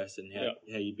progress and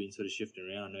how you've been sort of shifting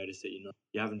around, I noticed that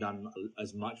you haven't done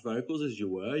as much vocals as you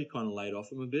were. You kind of laid off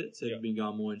them a bit, so you've been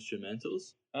going more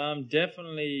instrumentals.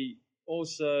 Definitely.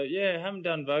 Also, I haven't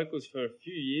done vocals for a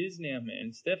few years now, man.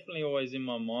 It's definitely always in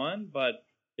my mind, but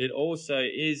it also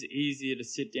is easier to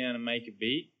sit down and make a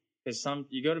beat because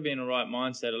you got to be in the right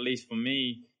mindset, at least for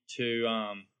me, to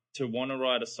want to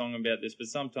write a song about this. But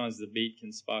sometimes the beat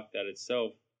can spark that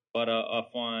itself. But I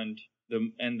find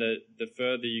the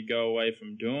further you go away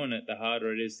from doing it, the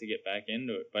harder it is to get back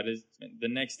into it. But the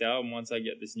next album, once I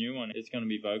get this new one, it's going to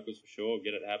be vocals for sure.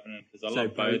 Get it happening because I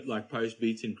love both. Like post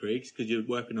Beats and Creeks, because you're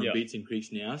working on Beats and Creeks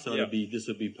now, so this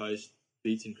will be post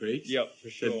Beats and Creeks. Yep, for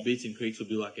sure. So Beats and Creeks will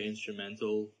be like an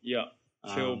instrumental. Yeah.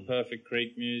 Chill, perfect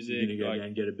creek music. You're going to go down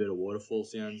and get a bit of waterfall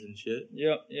sounds and shit.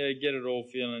 Yeah, get it all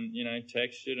feeling,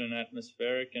 textured and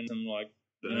atmospheric and some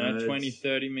 20,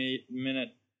 30-minute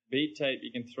beat tape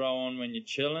you can throw on when you're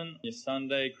chilling, your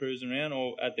Sunday cruising around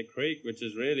or at the creek, which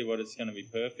is really what it's going to be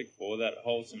perfect for, that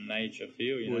wholesome nature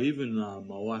feel, Well, even my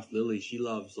wife Lily, she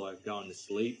loves going to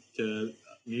sleep to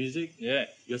music. Yeah.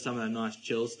 You got some of that nice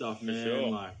chill stuff, man. For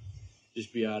sure.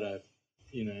 Just be able to,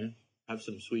 have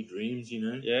some sweet dreams, you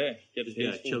know? Yeah, get Just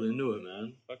peaceful. chill into it,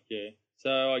 man. Fuck yeah.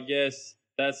 So I guess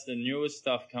that's the newest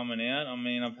stuff coming out. I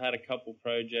mean, I've had a couple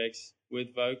projects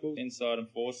with vocals, Insight and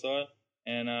Foresight,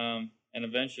 and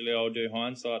eventually I'll do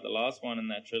Hindsight, the last one in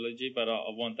that trilogy. But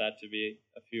I want that to be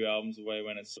a few albums away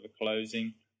when it's sort of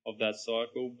closing of that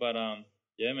cycle. But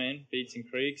yeah, man, Beats and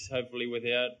Creeks. Hopefully,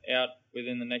 out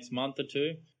within the next month or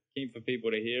two. Keen for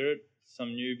people to hear it.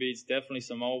 Some new beats, definitely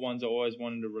some old ones I always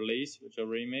wanted to release, which I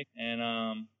remix.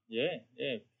 And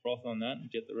yeah, froth on that and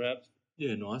get the raps.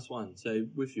 Yeah, nice one. So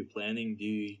with your planning, do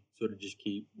you sort of just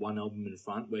keep one album in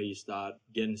front where you start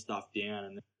getting stuff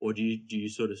down, or do you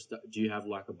sort of do you have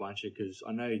like a bunch of? Because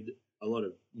I know a lot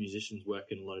of musicians work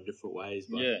in a lot of different ways,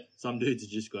 but some dudes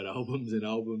have just got albums and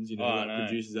albums. You know, like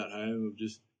producers at home have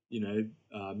just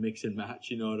mix and match.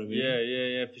 You know what I mean?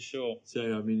 Yeah, for sure.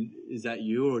 So I mean, is that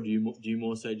you, or do you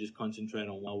more so just concentrate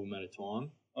on one album at a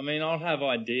time? I mean, I'll have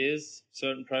ideas,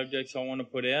 certain projects I want to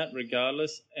put out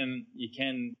regardless, and you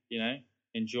can,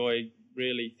 enjoy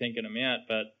really thinking them out.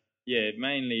 But yeah,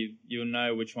 mainly you'll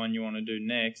know which one you want to do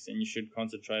next, and you should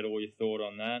concentrate all your thought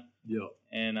on that. Yeah.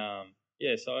 And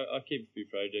so I keep a few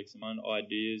projects in mind,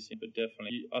 ideas, but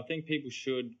definitely I think people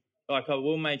should, like, I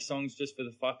will make songs just for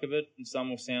the fuck of it, and some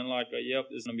will sound like, yep,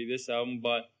 there's going to be this album,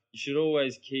 but you should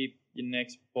always keep your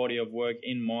next body of work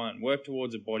in mind. Work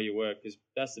towards a body of work, because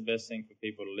that's the best thing for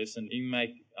people to listen. You can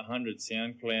make 100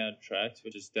 SoundCloud tracks,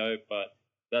 which is dope, but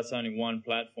that's only one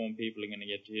platform people are going to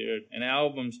get to hear it. And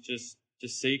albums, just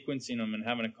sequencing them and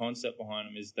having a concept behind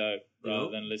them is dope,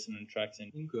 rather than listening to tracks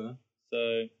in. Okay.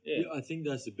 So, yeah. I think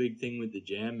that's the big thing with the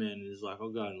jam, man, is like I'll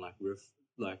go and like riff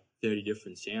like 30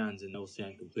 different sounds and they'll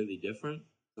sound completely different.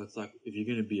 So it's like if you're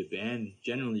going to be a band,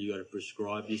 generally you got to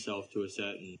prescribe yourself to a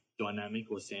certain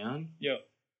dynamic or sound. Yeah.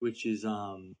 Which is,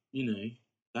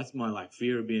 that's my like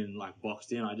fear of being like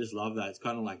boxed in. I just love that. It's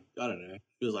kind of like, I don't know,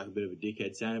 feels like a bit of a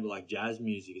dickhead sound, but like jazz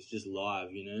music, it's just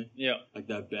live, you know? Yeah. Like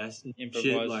that best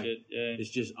improvised shit, it's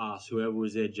just us. Whoever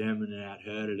was there jamming it out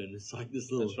heard it, and it's like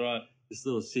this little. That's right. This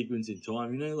little sequence in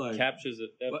time, like captures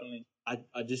it definitely.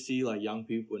 I just see like young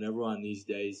people and everyone these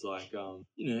days, like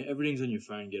everything's on your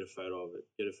phone. Get a photo of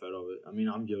it. I mean,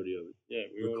 I'm guilty of it. Yeah,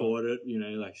 we record it.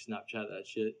 Like Snapchat that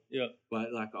shit. Yeah.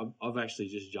 But like I've actually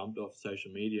just jumped off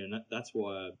social media, and that's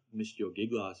why I missed your gig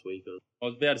last week. I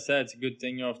was about to say it's a good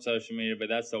thing you're off social media, but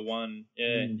that's the one.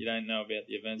 Yeah, you don't know about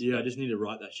the events. Yeah, I just need to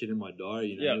write that shit in my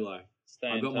diary. Like.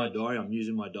 I got my diary. I'm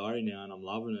using my diary now, and I'm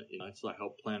loving it. It's like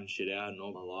help plan shit out and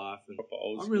all my life, and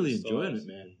I'm really enjoying it,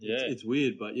 man. Yeah, it's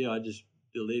weird, but yeah, I just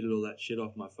deleted all that shit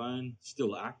off my phone.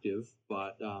 Still active,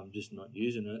 but just not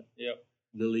using it. Yep.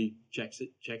 Lily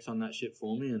checks on that shit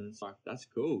for me, and it's like that's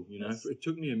cool. It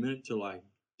took me a minute to like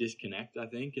disconnect, I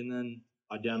think, and then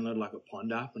I downloaded like a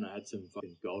pond app, and I had some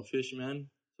fucking goldfish, man.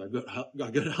 I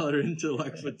got hella into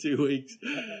like for 2 weeks.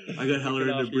 I got hella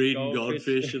into breeding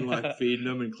goldfish and like feeding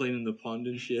them and cleaning the pond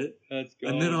and shit. That's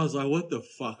gold. And then I was like, what the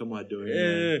fuck am I doing?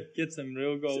 Yeah, get some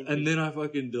real goldfish. And then I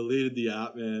fucking deleted the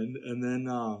app, man. And then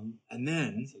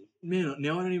man,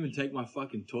 now I don't even take my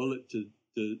fucking toilet to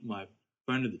my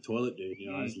phone to the toilet, dude.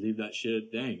 I just leave that shit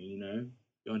at thing,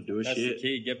 go and do a shit. That's the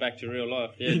key. Get back to real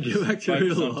life. Yeah, get back to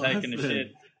real life. Focus on taking a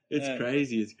shit. It's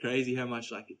crazy. It's crazy how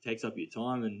much like it takes up your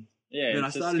time. And yeah,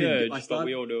 it's a scourge, but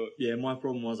we all do it. Yeah, my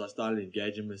problem was I started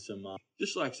engaging with some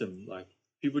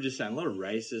people just saying a lot of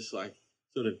racist, like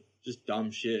sort of just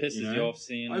dumb shit. Pisses you off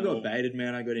seeing. I got baited,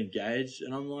 man. I got engaged,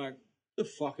 and I'm like, what the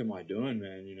fuck am I doing,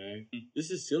 man?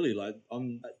 This is silly. Like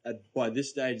I'm by this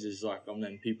stage, is like I'm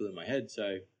letting people in my head.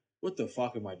 So what the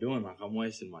fuck am I doing? Like I'm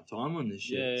wasting my time on this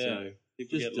shit. Yeah. So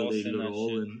people just deleted it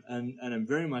all, and I'm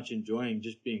very much enjoying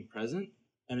just being present.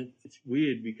 And it's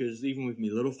weird because even with me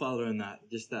little fella and that,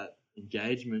 just that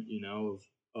engagement,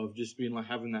 of just being like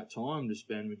having that time to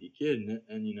spend with your kid,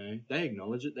 and they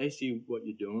acknowledge it. They see what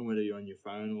you're doing, whether you're on your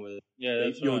phone or whether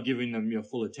you're giving them your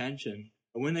full attention.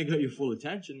 And when they got your full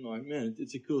attention, like, man,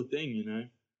 it's a cool thing,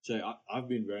 So I've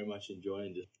been very much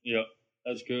enjoying just. Yeah,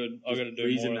 that's good. I got to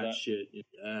do more of that shit.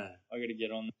 Yeah, I got to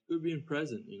get on. Good being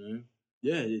present,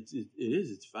 Yeah, it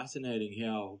is. It's fascinating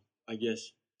how I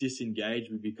guess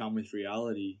disengaged we become with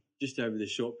reality just over this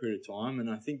short period of time. And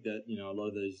I think that, a lot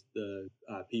of the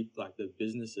people, like the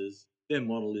businesses, their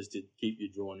model is to keep you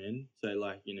drawn in. So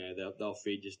like, they'll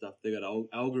feed you stuff. They got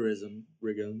algorithms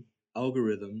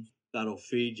that'll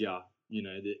feed you,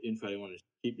 the info you want to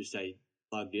keep you stay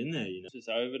plugged in there, Just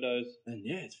overdose. And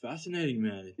yeah, it's fascinating,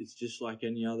 man. It's just like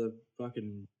any other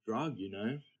fucking drug,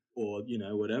 or,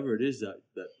 whatever it is that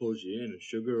pulls you in, or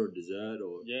sugar or dessert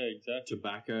or exactly.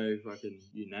 Tobacco, fucking,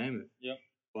 you name it. Yep.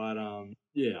 But, I'm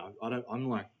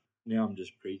like Now I'm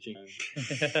just preaching.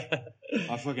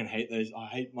 I fucking hate those. I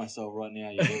hate myself right now.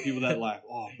 You know, people that like,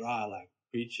 oh, bro, like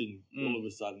preaching all of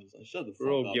a sudden. It's like, shut the fuck up.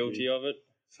 We're all guilty of it.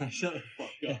 Shut the fuck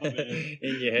up, man.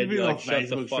 In your head, you're like, shut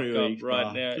the fuck up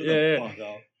right now. Shut Yeah, the yeah. fuck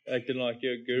up. Acting like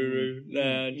you're a guru.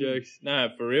 Nah, jokes. No,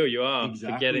 for real, you are.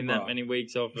 Exactly, for getting bro. that many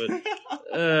weeks off it.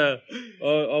 I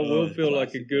will feel like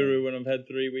a classic, guru when I've had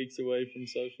 3 weeks away from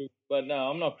social. But no,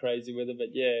 I'm not crazy with it. But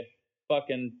yeah,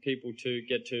 fucking people too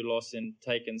get too lost in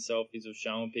taking selfies or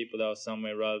showing people they were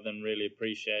somewhere rather than really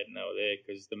appreciating they were there,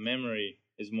 because the memory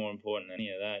is more important than any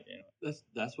of that. You know.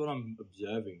 That's what I'm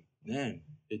observing, man.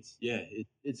 It's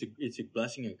a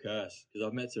blessing and curse, because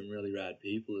I've met some really rad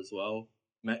people as well.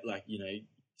 Met, like, you know,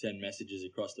 send messages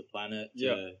across the planet to,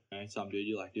 you know, some dude,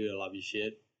 you're like, dude, I love your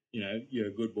shit. You know, you're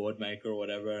a good board maker or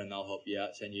whatever, and they'll help you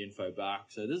out, send you info back.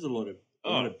 So there's a lot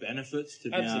of benefits to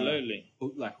being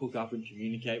able to hook up and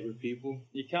communicate with people.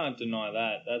 You can't deny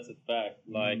that. That's a fact.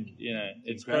 Like, you know,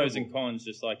 it's incredible. pros and cons,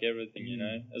 just like everything, you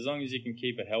know. As long as you can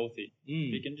keep it healthy,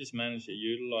 you can just manage to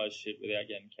utilize shit without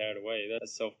getting carried away.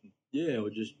 That's Yeah, or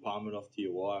just palm it off to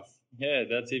your wife. Yeah,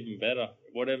 that's even better.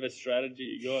 Whatever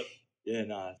strategy you got. Yeah,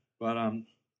 nah. But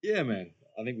yeah, man.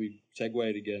 I think we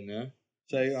segued again now.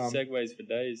 So Segways for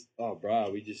days. Oh,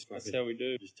 bro, we just That's how we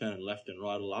do. Just turn left and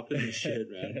right all up in this shit,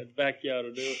 man. Backyard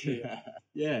will do it for you.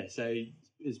 Yeah. So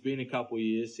it's been a couple of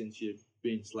years since you've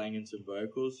been slanging some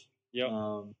vocals. Yep.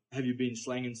 Have you been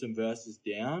slanging some verses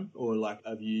down, or like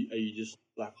are you just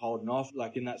like holding off?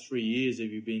 Like in that 3 years, have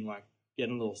you been like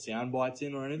getting little sound bites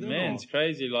in or anything? Man, it's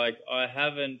crazy. Like I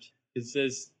haven't. Because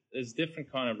there's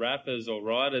different kind of rappers or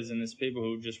writers, and there's people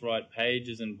who just write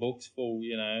pages and books full,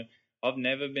 you know. I've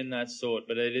never been that sort,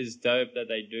 but it is dope that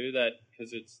they do that,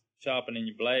 because it's sharpening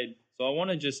your blade. So I want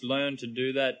to just learn to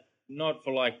do that, not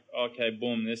for like, okay,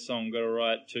 boom, this song, got to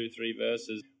write 2-3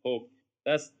 verses, hook.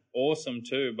 That's awesome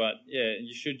too, but yeah,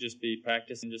 you should just be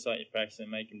practicing just like you're practicing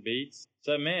making beats.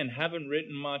 So man, haven't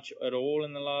written much at all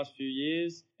in the last few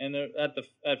years, and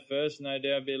at first, no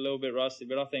doubt, I'd be a little bit rusty,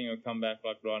 but I think it'll come back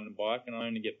like riding a bike, and I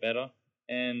only get better.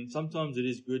 And sometimes it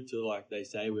is good to, like they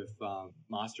say with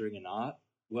mastering an art,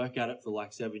 work at it for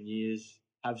like 7 years,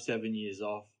 have 7 years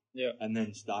off, and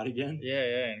then start again.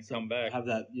 Yeah, and come back. Have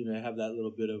that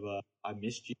little bit of a I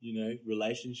missed you,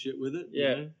 relationship with it. Yeah,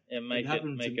 you know? and make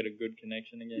it a good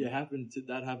connection again. Yeah,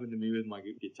 that happened to me with my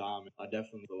guitar. I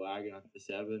definitely the wagon for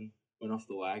 7, went off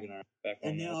the wagon,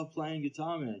 and now I'm playing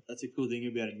guitar, man. That's a cool thing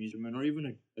about a musician, or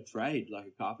even a trade like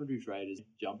a carpentry trade, is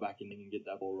jump back in and get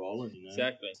that ball rolling. You know,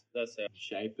 exactly. That's how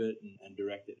shape it and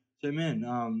direct it. So, man,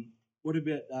 what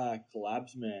about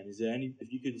collabs, man? Is there any,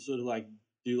 if you could sort of like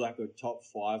do like a top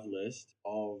 5 list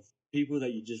of people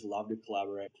that you just love to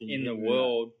collaborate in the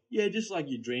world? Yeah, just like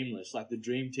your dream list, like the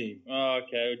dream team. Oh,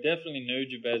 okay. Well, definitely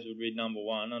Nujabes would be number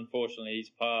 1. Unfortunately,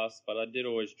 he's passed, but I did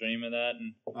always dream of that.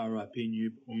 And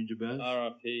R.I.P. Nujabes.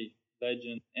 R.I.P.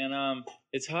 Legend. And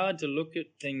it's hard to look at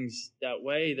things that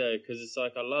way though, because it's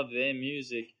like I love their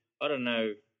music. I don't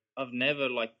know. I've never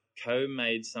like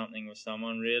co-made something with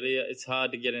someone, really. It's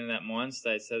hard to get in that mind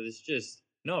state, so it's just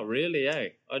not really,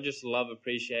 I just love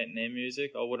appreciating their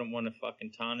music. I wouldn't want to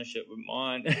fucking tarnish it with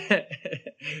mine.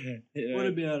 You know?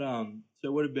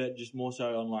 What about just more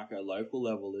so on like a local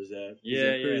level? Is there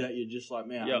a crew that you're just like,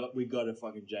 man, we got to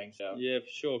fucking janks out? Yeah,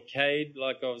 for sure. Cade,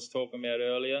 like I was talking about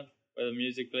earlier, whether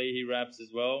musically he raps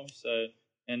as well, so,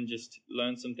 and just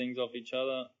learn some things off each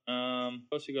other.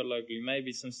 Also got locally,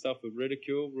 maybe some stuff with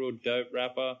Ridicule, real dope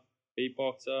rapper,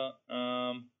 beatboxer.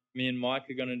 Me and Mike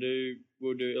are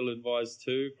we'll do Ill Advised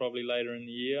 2 probably later in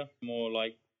the year, more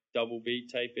like double beat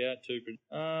tape out too.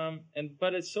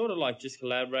 But it's sort of like just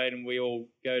collaborating. We all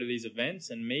go to these events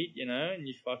and meet, and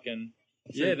you fucking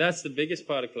that's the biggest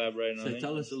part of collaborating. So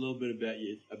tell us a little bit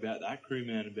about that crew,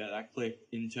 man, about that clique,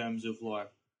 in terms of like,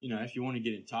 if you want to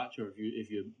get in touch, or if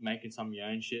you're making some of your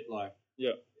own shit, like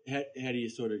how do you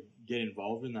sort of get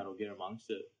involved in that or get amongst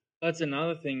it? That's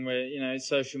another thing where,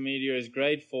 social media is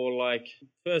great for, like,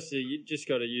 firstly, you just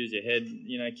got to use your head,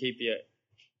 keep your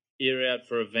ear out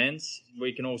for events.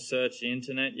 We can all search the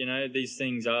internet, these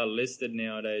things are listed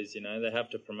nowadays, they have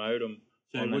to promote them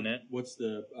on the net. What's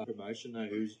the promotion though?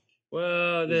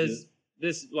 Well, there's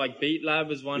this, like, Beat Lab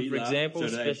is one, for example, so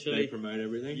especially. They promote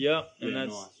everything? Yeah, and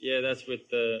that's with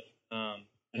the,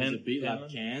 and is it Beat Lab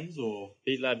Cairns or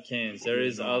Beat Lab Cairns? There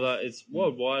is other. It's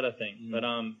worldwide, I think. But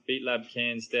Beat Lab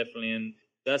Cairns definitely, and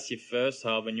that's your first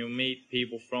hub, and you'll meet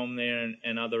people from there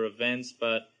and other events.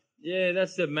 But yeah,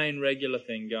 that's the main regular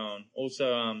thing going.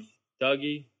 Also,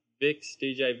 Dougie Vix,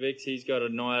 DJ Vix, he's got a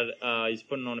night. He's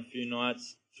putting on a few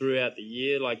nights throughout the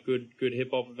year, like good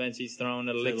hip hop events he's throwing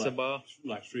at Elixir Bar.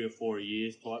 Like 3 or 4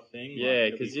 years type thing. Yeah,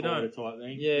 like because you don't. type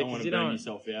thing. Yeah, don't want to burn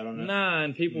yourself out on it. Nah,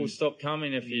 and people will stop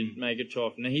coming if you make it too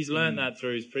often. And he's learned that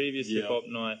through his previous hip hop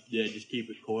night. Yeah, just keep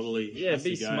it quarterly. Yeah,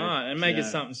 be smart and make it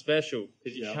something special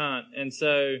because you can't. And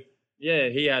so, yeah,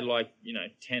 he had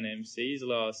 10 MCs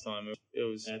last time. It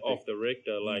was epic. Off the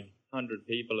Richter, 100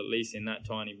 people at least in that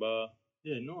tiny bar.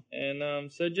 Yeah, nice.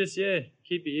 And so just,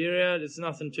 keep your ear out. It's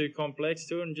nothing too complex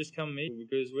to it and just come meet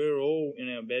because we're all in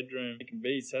our bedroom making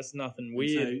beats. That's nothing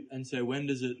weird. And so when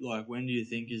does it, when do you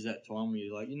think is that time where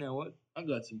you're like, you know what? I've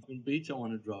got some beats I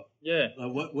want to drop. Yeah.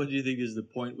 Like, what do you think is the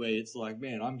point where it's like,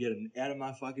 man, I'm getting out of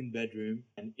my fucking bedroom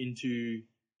and into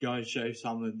go show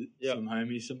some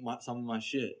homies some of my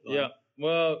shit.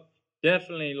 Well,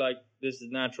 definitely, this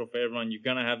is natural for everyone. You're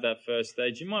going to have that first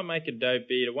stage. You might make a dope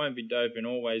beat. It won't be dope in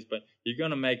always, but you're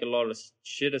going to make a lot of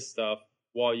shitter stuff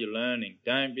while you're learning.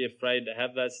 Don't be afraid to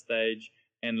have that stage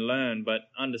and learn, but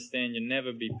understand you'll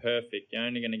never be perfect. You're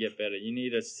only going to get better. You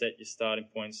need to set your starting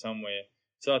point somewhere.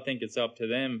 So I think it's up to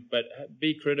them, but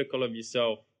be critical of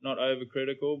yourself. Not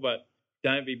overcritical, but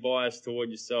don't be biased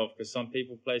toward yourself because some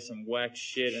people play some whack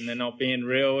shit and they're not being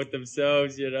real with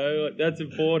themselves, That's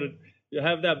important. You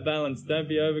have that balance. Don't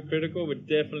be overcritical, but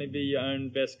definitely be your own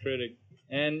best critic.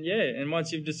 And and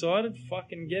once you've decided,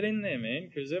 fucking get in there, man,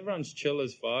 because everyone's chill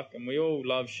as fuck, and we all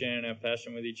love sharing our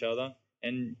passion with each other,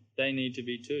 and they need to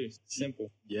be too. It's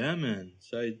simple. Yeah, man.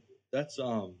 So that's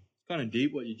kind of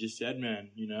deep what you just said, man.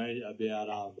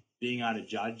 About being able to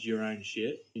judge your own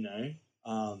shit.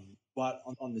 But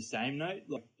on the same note,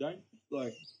 don't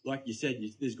like you said,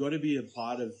 there's got to be a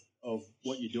part of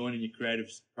what you're doing in your creative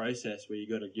process where you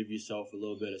got to give yourself a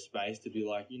little bit of space to be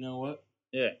like, you know what?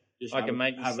 Yeah, just I can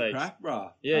make mistakes. Have a crack,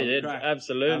 bruh.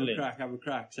 Absolutely. Have a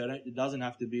crack. So it doesn't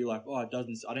have to be like, I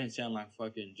don't sound like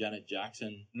fucking Janet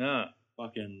Jackson. No.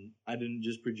 Fucking, I didn't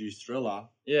just produce Thriller.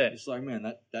 Yeah. It's like, man,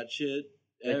 that shit.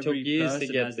 It took years to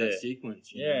get there. That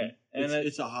sequence. Yeah. And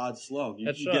it's a hard slog. You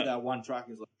right. get that one track,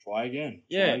 it's like, try again.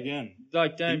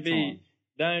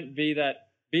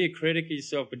 Be a critic of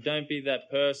yourself, but don't be that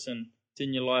person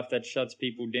in your life that shuts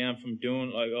people down from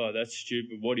doing that's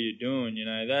stupid. What are you doing?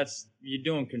 You're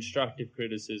doing constructive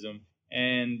criticism,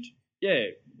 and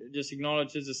just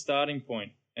acknowledge as a starting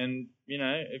point. And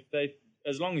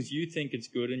as long as you think it's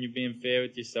good and you're being fair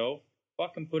with yourself,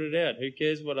 fucking put it out. Who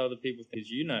cares what other people think? Because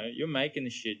you're making the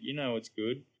shit. You know it's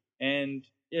good, and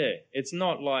it's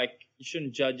not like you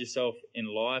shouldn't judge yourself in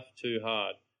life too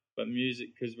hard. But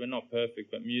music, because we're not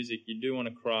perfect, but music, you do want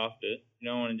to craft it. You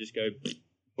don't want to just go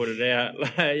put it out.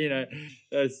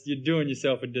 You're doing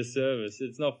yourself a disservice.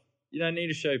 It's not. You don't need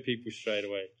to show people straight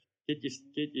away. Get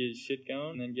your shit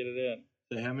going and then get it out.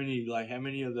 So how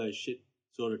many of those shit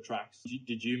sort of tracks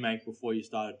did you make before you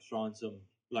started throwing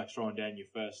down your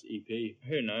first EP?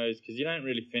 Who knows? Because you don't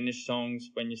really finish songs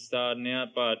when you're starting out,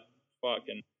 but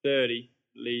fucking 30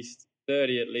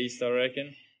 at least, I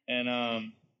reckon.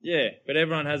 And but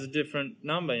everyone has a different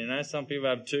number, Some people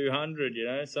have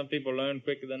 200, Some people learn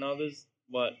quicker than others,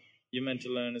 but you're meant to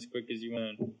learn as quick as you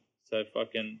learn. So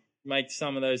fucking make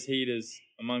some of those heaters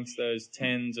amongst those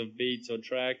tens of beats or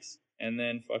tracks, and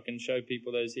then fucking show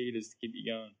people those heaters to keep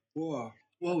you going. Whoa,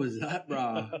 what was that,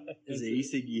 bro? It's an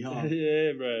e-ciggy, huh?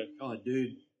 Yeah, bro. Oh,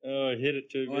 dude. Oh, I hit it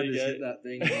too big. I just hit that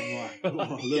thing, and I'm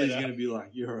like, Lily's going to be like,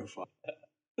 you're a fuck.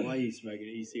 Why are you smoking an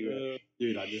e-cigarette?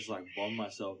 Dude, I just bombed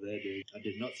myself there, dude. I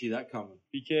did not see that coming.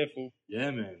 Be careful. Yeah,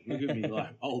 man. Look at me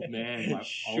old man,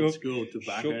 old school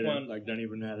tobacco. Don't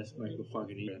even know how to smoke a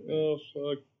fucking e-cigarette. Oh,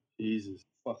 fuck. Jesus.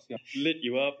 Fuck's going lit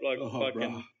you up like a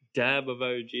fucking dab of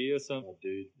OG or something. Oh,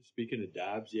 dude. Speaking of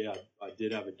dabs, I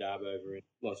did have a dab over in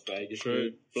Las Vegas. True.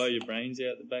 Dude. Blow your brains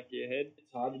out the back of your head.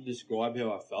 It's hard to describe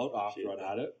how I felt after I'd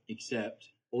had it, except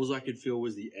all I could feel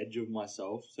was the edge of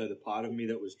myself. So the part of me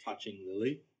that was touching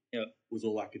Lily was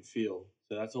all I could feel.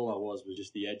 So that's all I was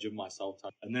just the edge of myself.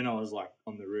 And then I was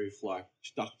on the roof,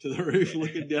 stuck to the roof,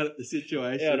 looking down at the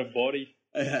situation. Out of body.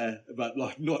 Yeah, but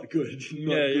not good.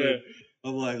 Not good. Yeah.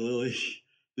 I'm like, Lily,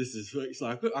 this is, it's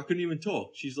I couldn't even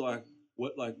talk. She's like,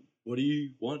 what do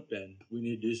you want, Ben? We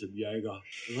need to do some yoga. I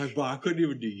was like, bro, I couldn't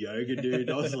even do yoga, dude.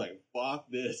 I was like,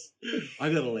 fuck this. I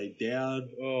gotta lay down.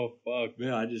 Oh, fuck.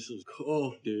 Man, I just was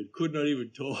cough, dude. Could not even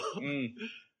talk.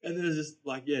 And there's just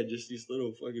just this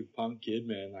little fucking punk kid,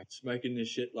 man, smoking this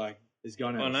shit it's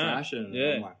going out of fashion.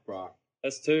 Yeah. I'm like, bro.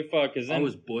 That's too far, because I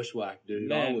was bushwhacked, dude.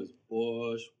 Man. I was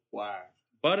bushwhacked.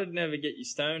 But I'd never get you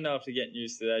stoned after getting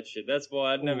used to that shit. That's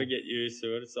why I'd never get used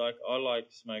to it. It's I like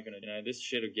smoking it. This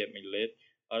shit will get me lit.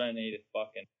 I don't need a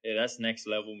fucking... Yeah, that's next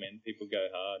level, man. People go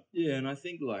hard. Yeah, and I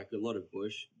think like a lot of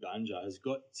bush ganja has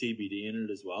got CBD in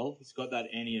it as well. It's got that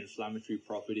anti-inflammatory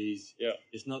properties. Yeah.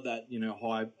 It's not that,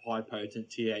 high potent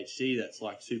THC that's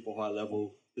like super high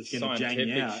level that's going to jang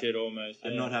Scientific you out shit almost.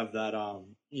 and not have that,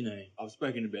 I've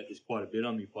spoken about this quite a bit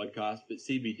on my podcast, but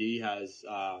CBD has,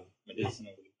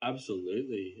 medicinal.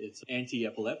 Absolutely. It's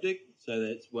anti-epileptic, so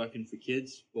that it's working for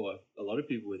kids or a lot of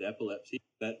people with epilepsy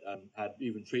that had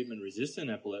even treatment-resistant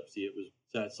epilepsy.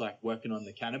 So it's like working on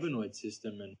the cannabinoid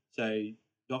system. And so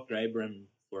Dr. Abraham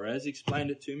Flores explained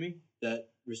it to me that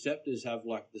receptors have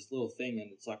like this little thing,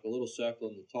 and it's like a little circle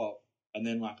on the top, and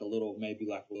then maybe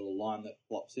like a little line that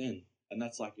flops in, and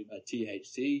that's like a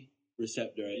THC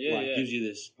receptor. It gives you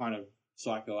this kind of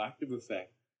psychoactive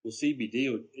effect. Well,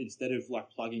 CBD, instead of like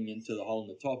plugging into the hole in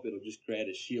the top, it'll just create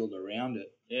a shield around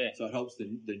it. Yeah. So it helps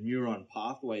the neuron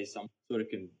pathways some sort of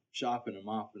can sharpen them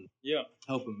up and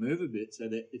help them move a bit. So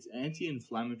that it's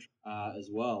anti-inflammatory as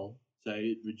well. So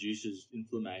it reduces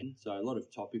inflammation. So a lot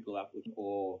of topical application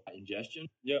or ingestion.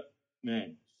 Yeah.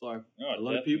 Man, it's like a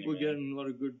lot of people are getting a lot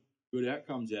of good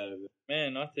outcomes out of it.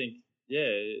 Man, I think, yeah,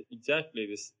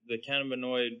 exactly. The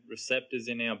cannabinoid receptors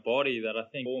in our body that I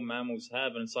think all mammals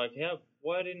have. And it's like,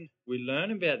 why didn't we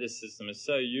learn about this system? It's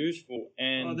so useful.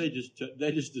 And they just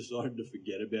decided to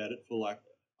forget about it for like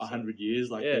 100 years.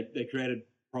 Like they created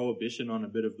prohibition on a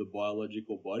bit of the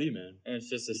biological body, man. And it's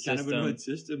just the cannabinoid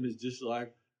system is just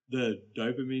like the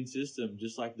dopamine system,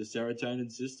 just like the serotonin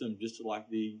system, just like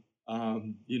the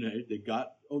the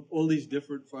gut, all these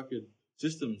different fucking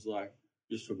systems, like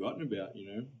just forgotten about,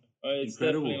 It's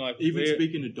incredible. Like even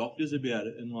speaking to doctors about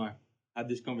it, and like had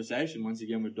this conversation once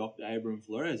again with Dr. Abraham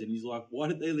Flores, and he's like, why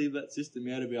did they leave that system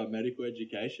out of our medical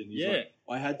education? He's like,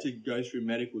 I had to go through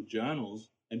medical journals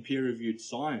and peer-reviewed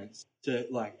science to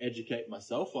like educate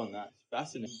myself on that. It's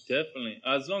fascinating. Definitely.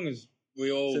 As long as we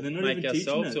all make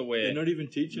ourselves aware. They're not even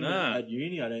teaching it at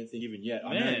uni, I don't think, even yet.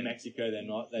 I know in Mexico they're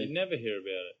not. You never hear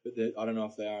about it. But I don't know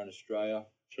if they are in Australia.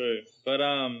 True. But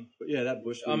yeah, that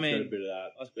bush leaf's got a bit of that.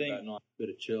 I think that nice bit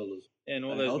of chill. And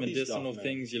all those medicinal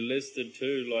things you listed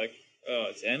too, like,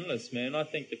 it's endless, man. I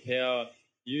think the power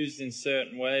used in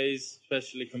certain ways,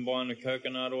 especially combined with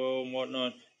coconut oil and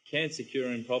whatnot,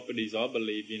 cancer-curing properties, I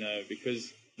believe,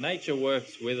 because nature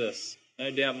works with us. No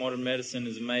doubt modern medicine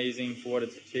is amazing for what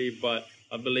it's achieved, but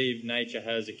I believe nature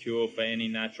has a cure for any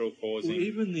natural causing. Well,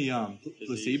 even the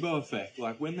placebo effect,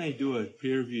 like when they do a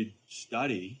peer-reviewed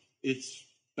study, it's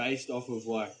based off of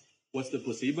like, what's the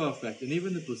placebo effect? And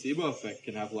even the placebo effect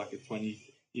can have like a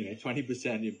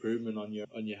 20% improvement on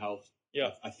your health.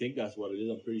 Yeah. I think that's what it is.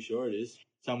 I'm pretty sure it is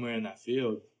somewhere in that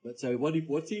field. But so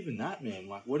what's even that, man?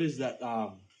 Like, what is that,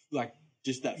 like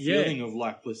just that feeling of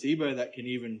like placebo that can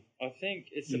even... I think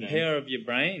it's the power of your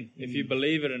brain. If you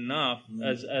believe it enough,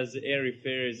 as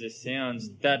airy-fairy as it sounds,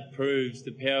 that proves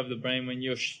the power of the brain. When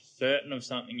you're certain of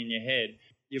something in your head,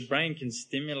 your brain can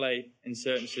stimulate in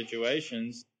certain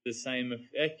situations the same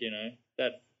effect,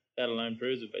 that alone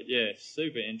proves it. But yeah,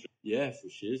 super interesting. Yeah, for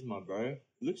shiz, my bro. It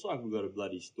looks like we've got a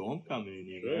bloody storm coming in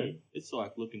here, man. It's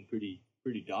like looking pretty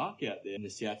dark out there in the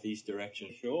southeast direction.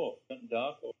 Sure,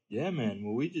 dark. Yeah, man.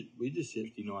 Well, we just hit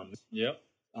 59 minutes. Yep.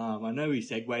 I know we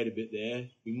segued a bit there.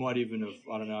 We might even have,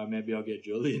 I don't know, maybe I'll get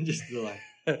Julian just to like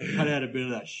cut out a bit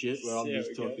of that shit where I'm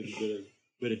just talking a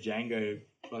bit of Django,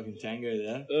 fucking tango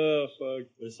there. Oh, fuck.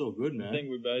 But it's all good, man. I think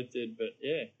we both did, but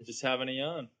yeah, just having a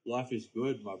yarn. Life is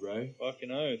good, my bro.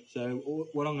 Fucking oath. So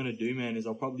what I'm going to do, man, is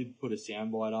I'll probably put a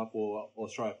soundbite up or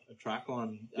try a track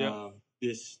on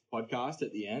this podcast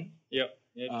at the end. Yep.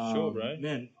 Yeah, sure, bro.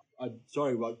 Man,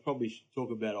 sorry, I'll probably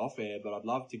talk about it off air, but I'd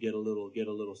love to get a little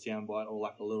soundbite or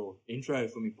like a little intro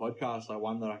for my podcast, like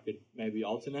one that I could maybe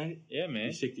alternate. Yeah, man.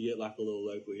 Be sick to get like a little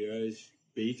Local Heroes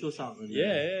beat or something.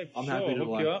 Yeah, I'm sure. happy to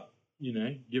hook you up.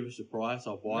 Give us a price.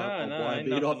 I'll buy a beat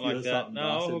nothing off you like or that. something. No,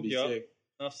 I'll hook be you up. sick.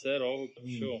 Enough said, I'll hook up,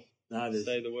 sure. No,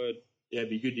 say the word. Yeah, it'd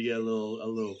be good to get a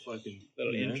little fucking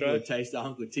intro, little taste of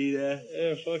Uncle T there.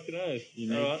 Yeah, fucking oath.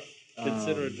 All right,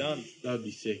 consider it done. That'd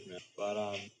be sick, man.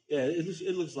 But yeah,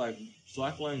 it looks like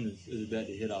cyclone is about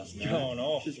to hit us, man. Going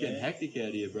off. It's just getting hectic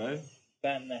out here, bro.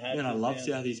 Batting the hatches. Man, I love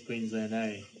Southeast Queensland,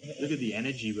 eh? Look at the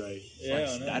energy, bro. It's like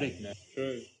static, man.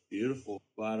 True. Beautiful.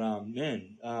 But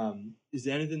man, is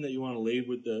there anything that you want to leave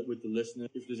with the listener?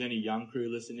 If there's any young crew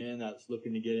listening that's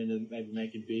looking to get into maybe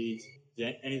making beats, is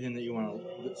there anything that you want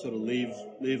to sort of leave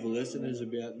the listeners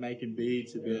about making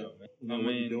beats, about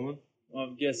what you're doing? I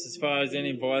guess as far as any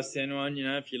advice to anyone,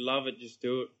 if you love it, just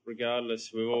do it.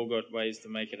 Regardless, we've all got ways to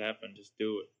make it happen. Just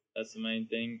do it. That's the main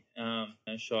thing. And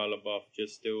Shia LaBeouf,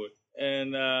 just do it.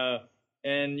 And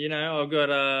And, you know, I've got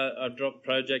a drop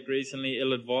project recently,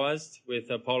 Ill Advised, with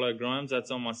Apollo Grimes.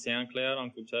 That's on my SoundCloud,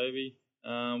 Uncle Toby.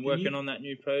 Working on that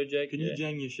new project. Can you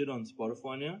jang your shit on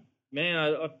Spotify now? Man,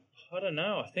 I don't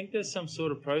know. I think there's some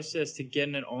sort of process to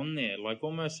getting it on there, like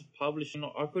almost publishing.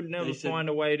 I could never find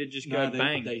a way to just go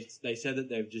bang. They said that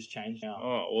they've just changed now.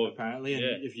 Oh, well, apparently,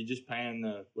 and if you're just paying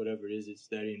the whatever it is, it's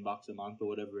 $13 a month or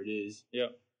whatever it is. Yeah.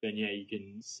 Then you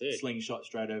can slingshot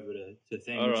straight over to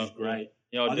thing, which is great.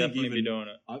 Yeah, I'll definitely be doing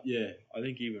it. I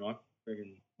think even I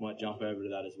reckon might jump over to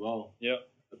that as well. Yeah.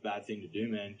 A bad thing to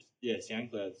do, man. Yeah,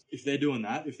 SoundCloud. If they're doing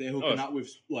that, if they're hooking up with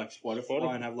like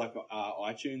Spotify and have like a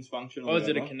iTunes function. Or is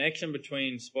it a connection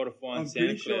between Spotify and SoundCloud? I'm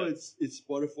pretty sure it's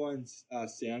Spotify and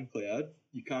SoundCloud.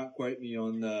 You can't quote me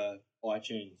on the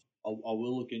iTunes. I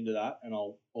will look into that, and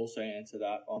I'll also answer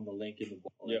that on the link in the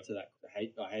bottom. Answer that. I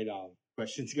hate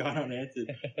questions going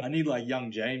unanswered. I need like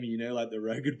young Jamie, you know, like the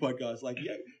Rogan podcast, like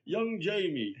young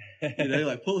Jamie, you know,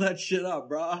 like pull that shit up,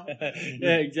 bruh.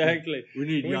 Yeah, exactly.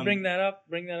 We bring that up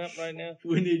right now.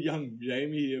 We need young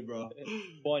Jamie here, bro.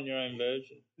 Find your own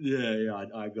version. Yeah,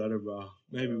 I got it, bro.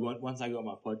 Maybe once I got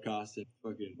my podcast and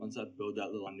once I build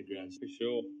that little underground, for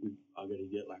sure, I gotta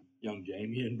get like young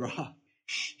Jamie in, bro.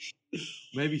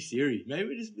 Maybe Siri.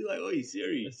 Maybe just be like, "Oh,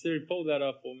 Siri, pull that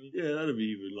up for me." Yeah, that'd be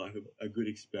even like a good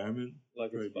experiment.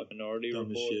 Like a Minority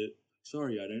Report. Shit.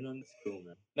 Sorry, I don't understand. Cool,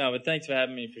 man. No, but thanks for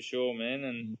having me for sure, man.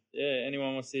 And yeah,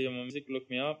 anyone wants to hear my music, look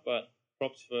me up. But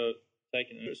props for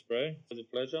taking interest, bro. It was a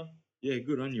pleasure. Yeah,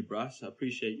 good on you, Bruss. I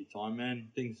appreciate your time, man.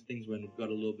 Things went got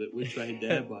a little bit witch-eyed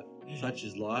there, but such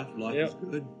is life. Life is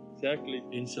good. Exactly.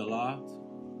 Inshallah.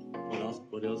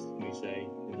 What else can we say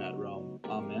in that realm?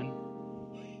 Amen.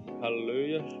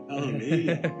 Hallelujah.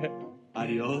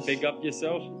 Adios. Pick up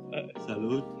yourself.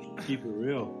 Salud. Keep it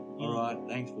real. All right.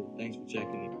 Thanks for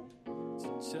checking in.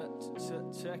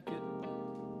 Check it.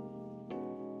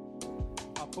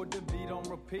 I put the beat on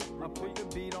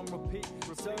repeat.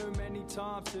 So many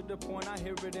times to the point I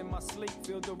hear it in my sleep.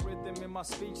 Feel the rhythm in my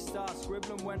speech. Start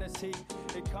scribbling when it's heat.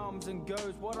 It comes and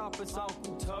goes. What up, it's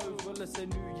Uncle Toes? Well, it's a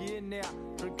new year now.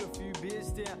 Drink a few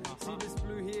beers down. See this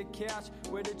blue here couch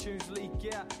where the tunes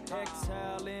leak out.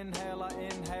 Exhale, inhale, I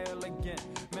inhale again.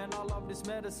 Man, I love this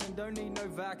medicine. Don't need no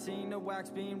vaccine. No wax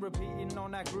being repeating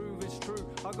on that groove. It's true.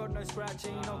 I got no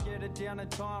scratching. I'll get it down in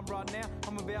time. Right now,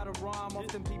 I'm about to rhyme.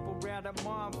 Often people round at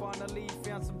mine. Finally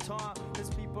found some time. There's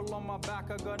people on my back.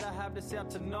 I gotta have this out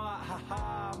tonight.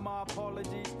 Haha, my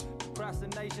apologies.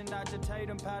 Procrastination,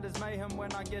 agitating, patterns, mayhem.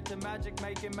 When I get to magic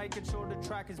making sure the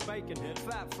track is baking.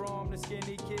 Fat from the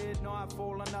skinny kid, night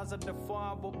falling as I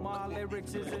define what my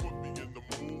lyrics is. Put me in the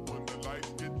mood when the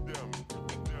lights get dim.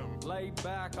 Lay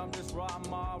back, I'm just writing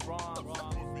my rhymes.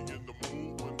 Put me in the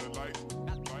mood when the lights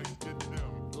get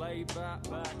dim. Lay back,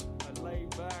 lay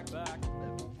back.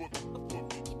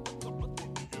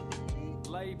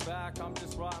 Lay back, I'm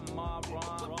just writing my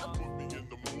rhymes. Put me in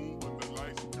the mood when the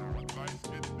lights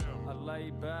get dim. I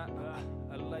lay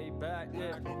back,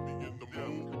 yeah. Put me in the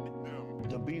mood.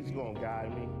 The beat's gonna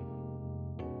guide me.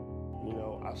 You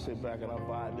know, I sit back and I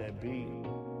vibe that beat,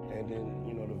 and then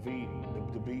you know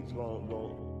the beat's gonna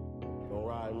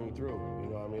ride me through. You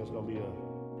know what I mean? It's gonna be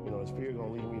the spirit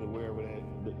gonna lead me to wherever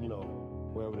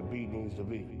wherever the beat needs to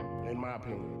be. In my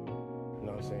opinion, you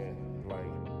know what I'm saying?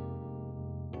 Like.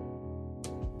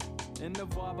 In the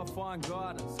vibe I find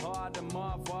guidance, hard and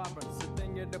my vibrance. The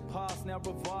thing of the past now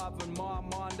reviving my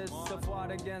mind is a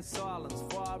fight against silence.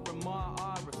 Fire in my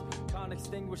iris, can't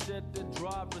extinguish it, the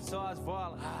drive resides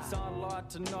violent.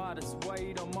 Sunlight tonight is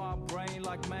weight on my brain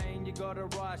like Maine. You gotta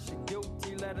rush, you're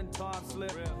guilty letting time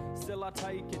slip. Still I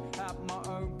take it at my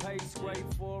own pace.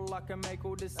 Grateful I can make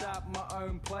all this at my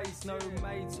own place. No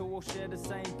mates who all share the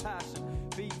same passion.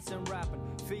 Beats and rapping,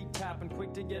 feet tapping,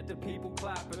 quick to get the people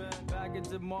clapping.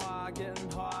 Baggage of my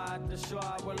getting high at the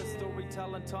shot. Well, it's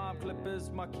storytelling time, clippers,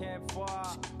 my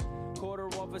campfire. Quarter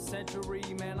of a century,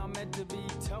 man, I'm meant to be.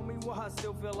 Tell me why I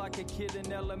still feel like a kid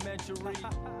in elementary.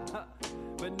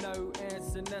 But no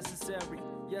answer necessary.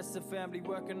 Yes, the family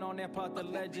working on their part, the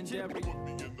legendary. Put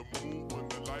me in the mood when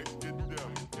the lights get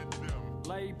dim.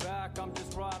 Lay back, I'm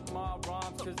just writing my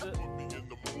rhymes. Cause it put me in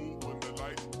the mood when the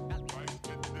lights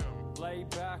get dim. Lay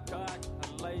back,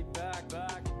 and lay back.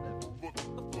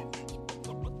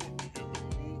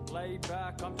 Lay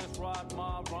back, I'm just writing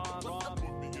my rhymes.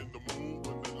 Put me in the mood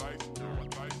when the lights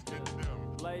get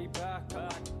dim. Lay back, I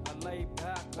lay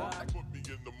back. Put me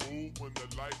in the mood when the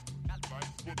lights get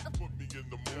dim. Put me in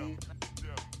the mood.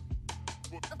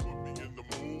 Put me in the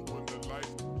mood when the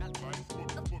lights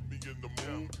put me in the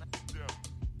mood.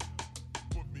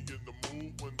 Put me in the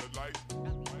mood when the lights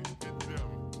get dim.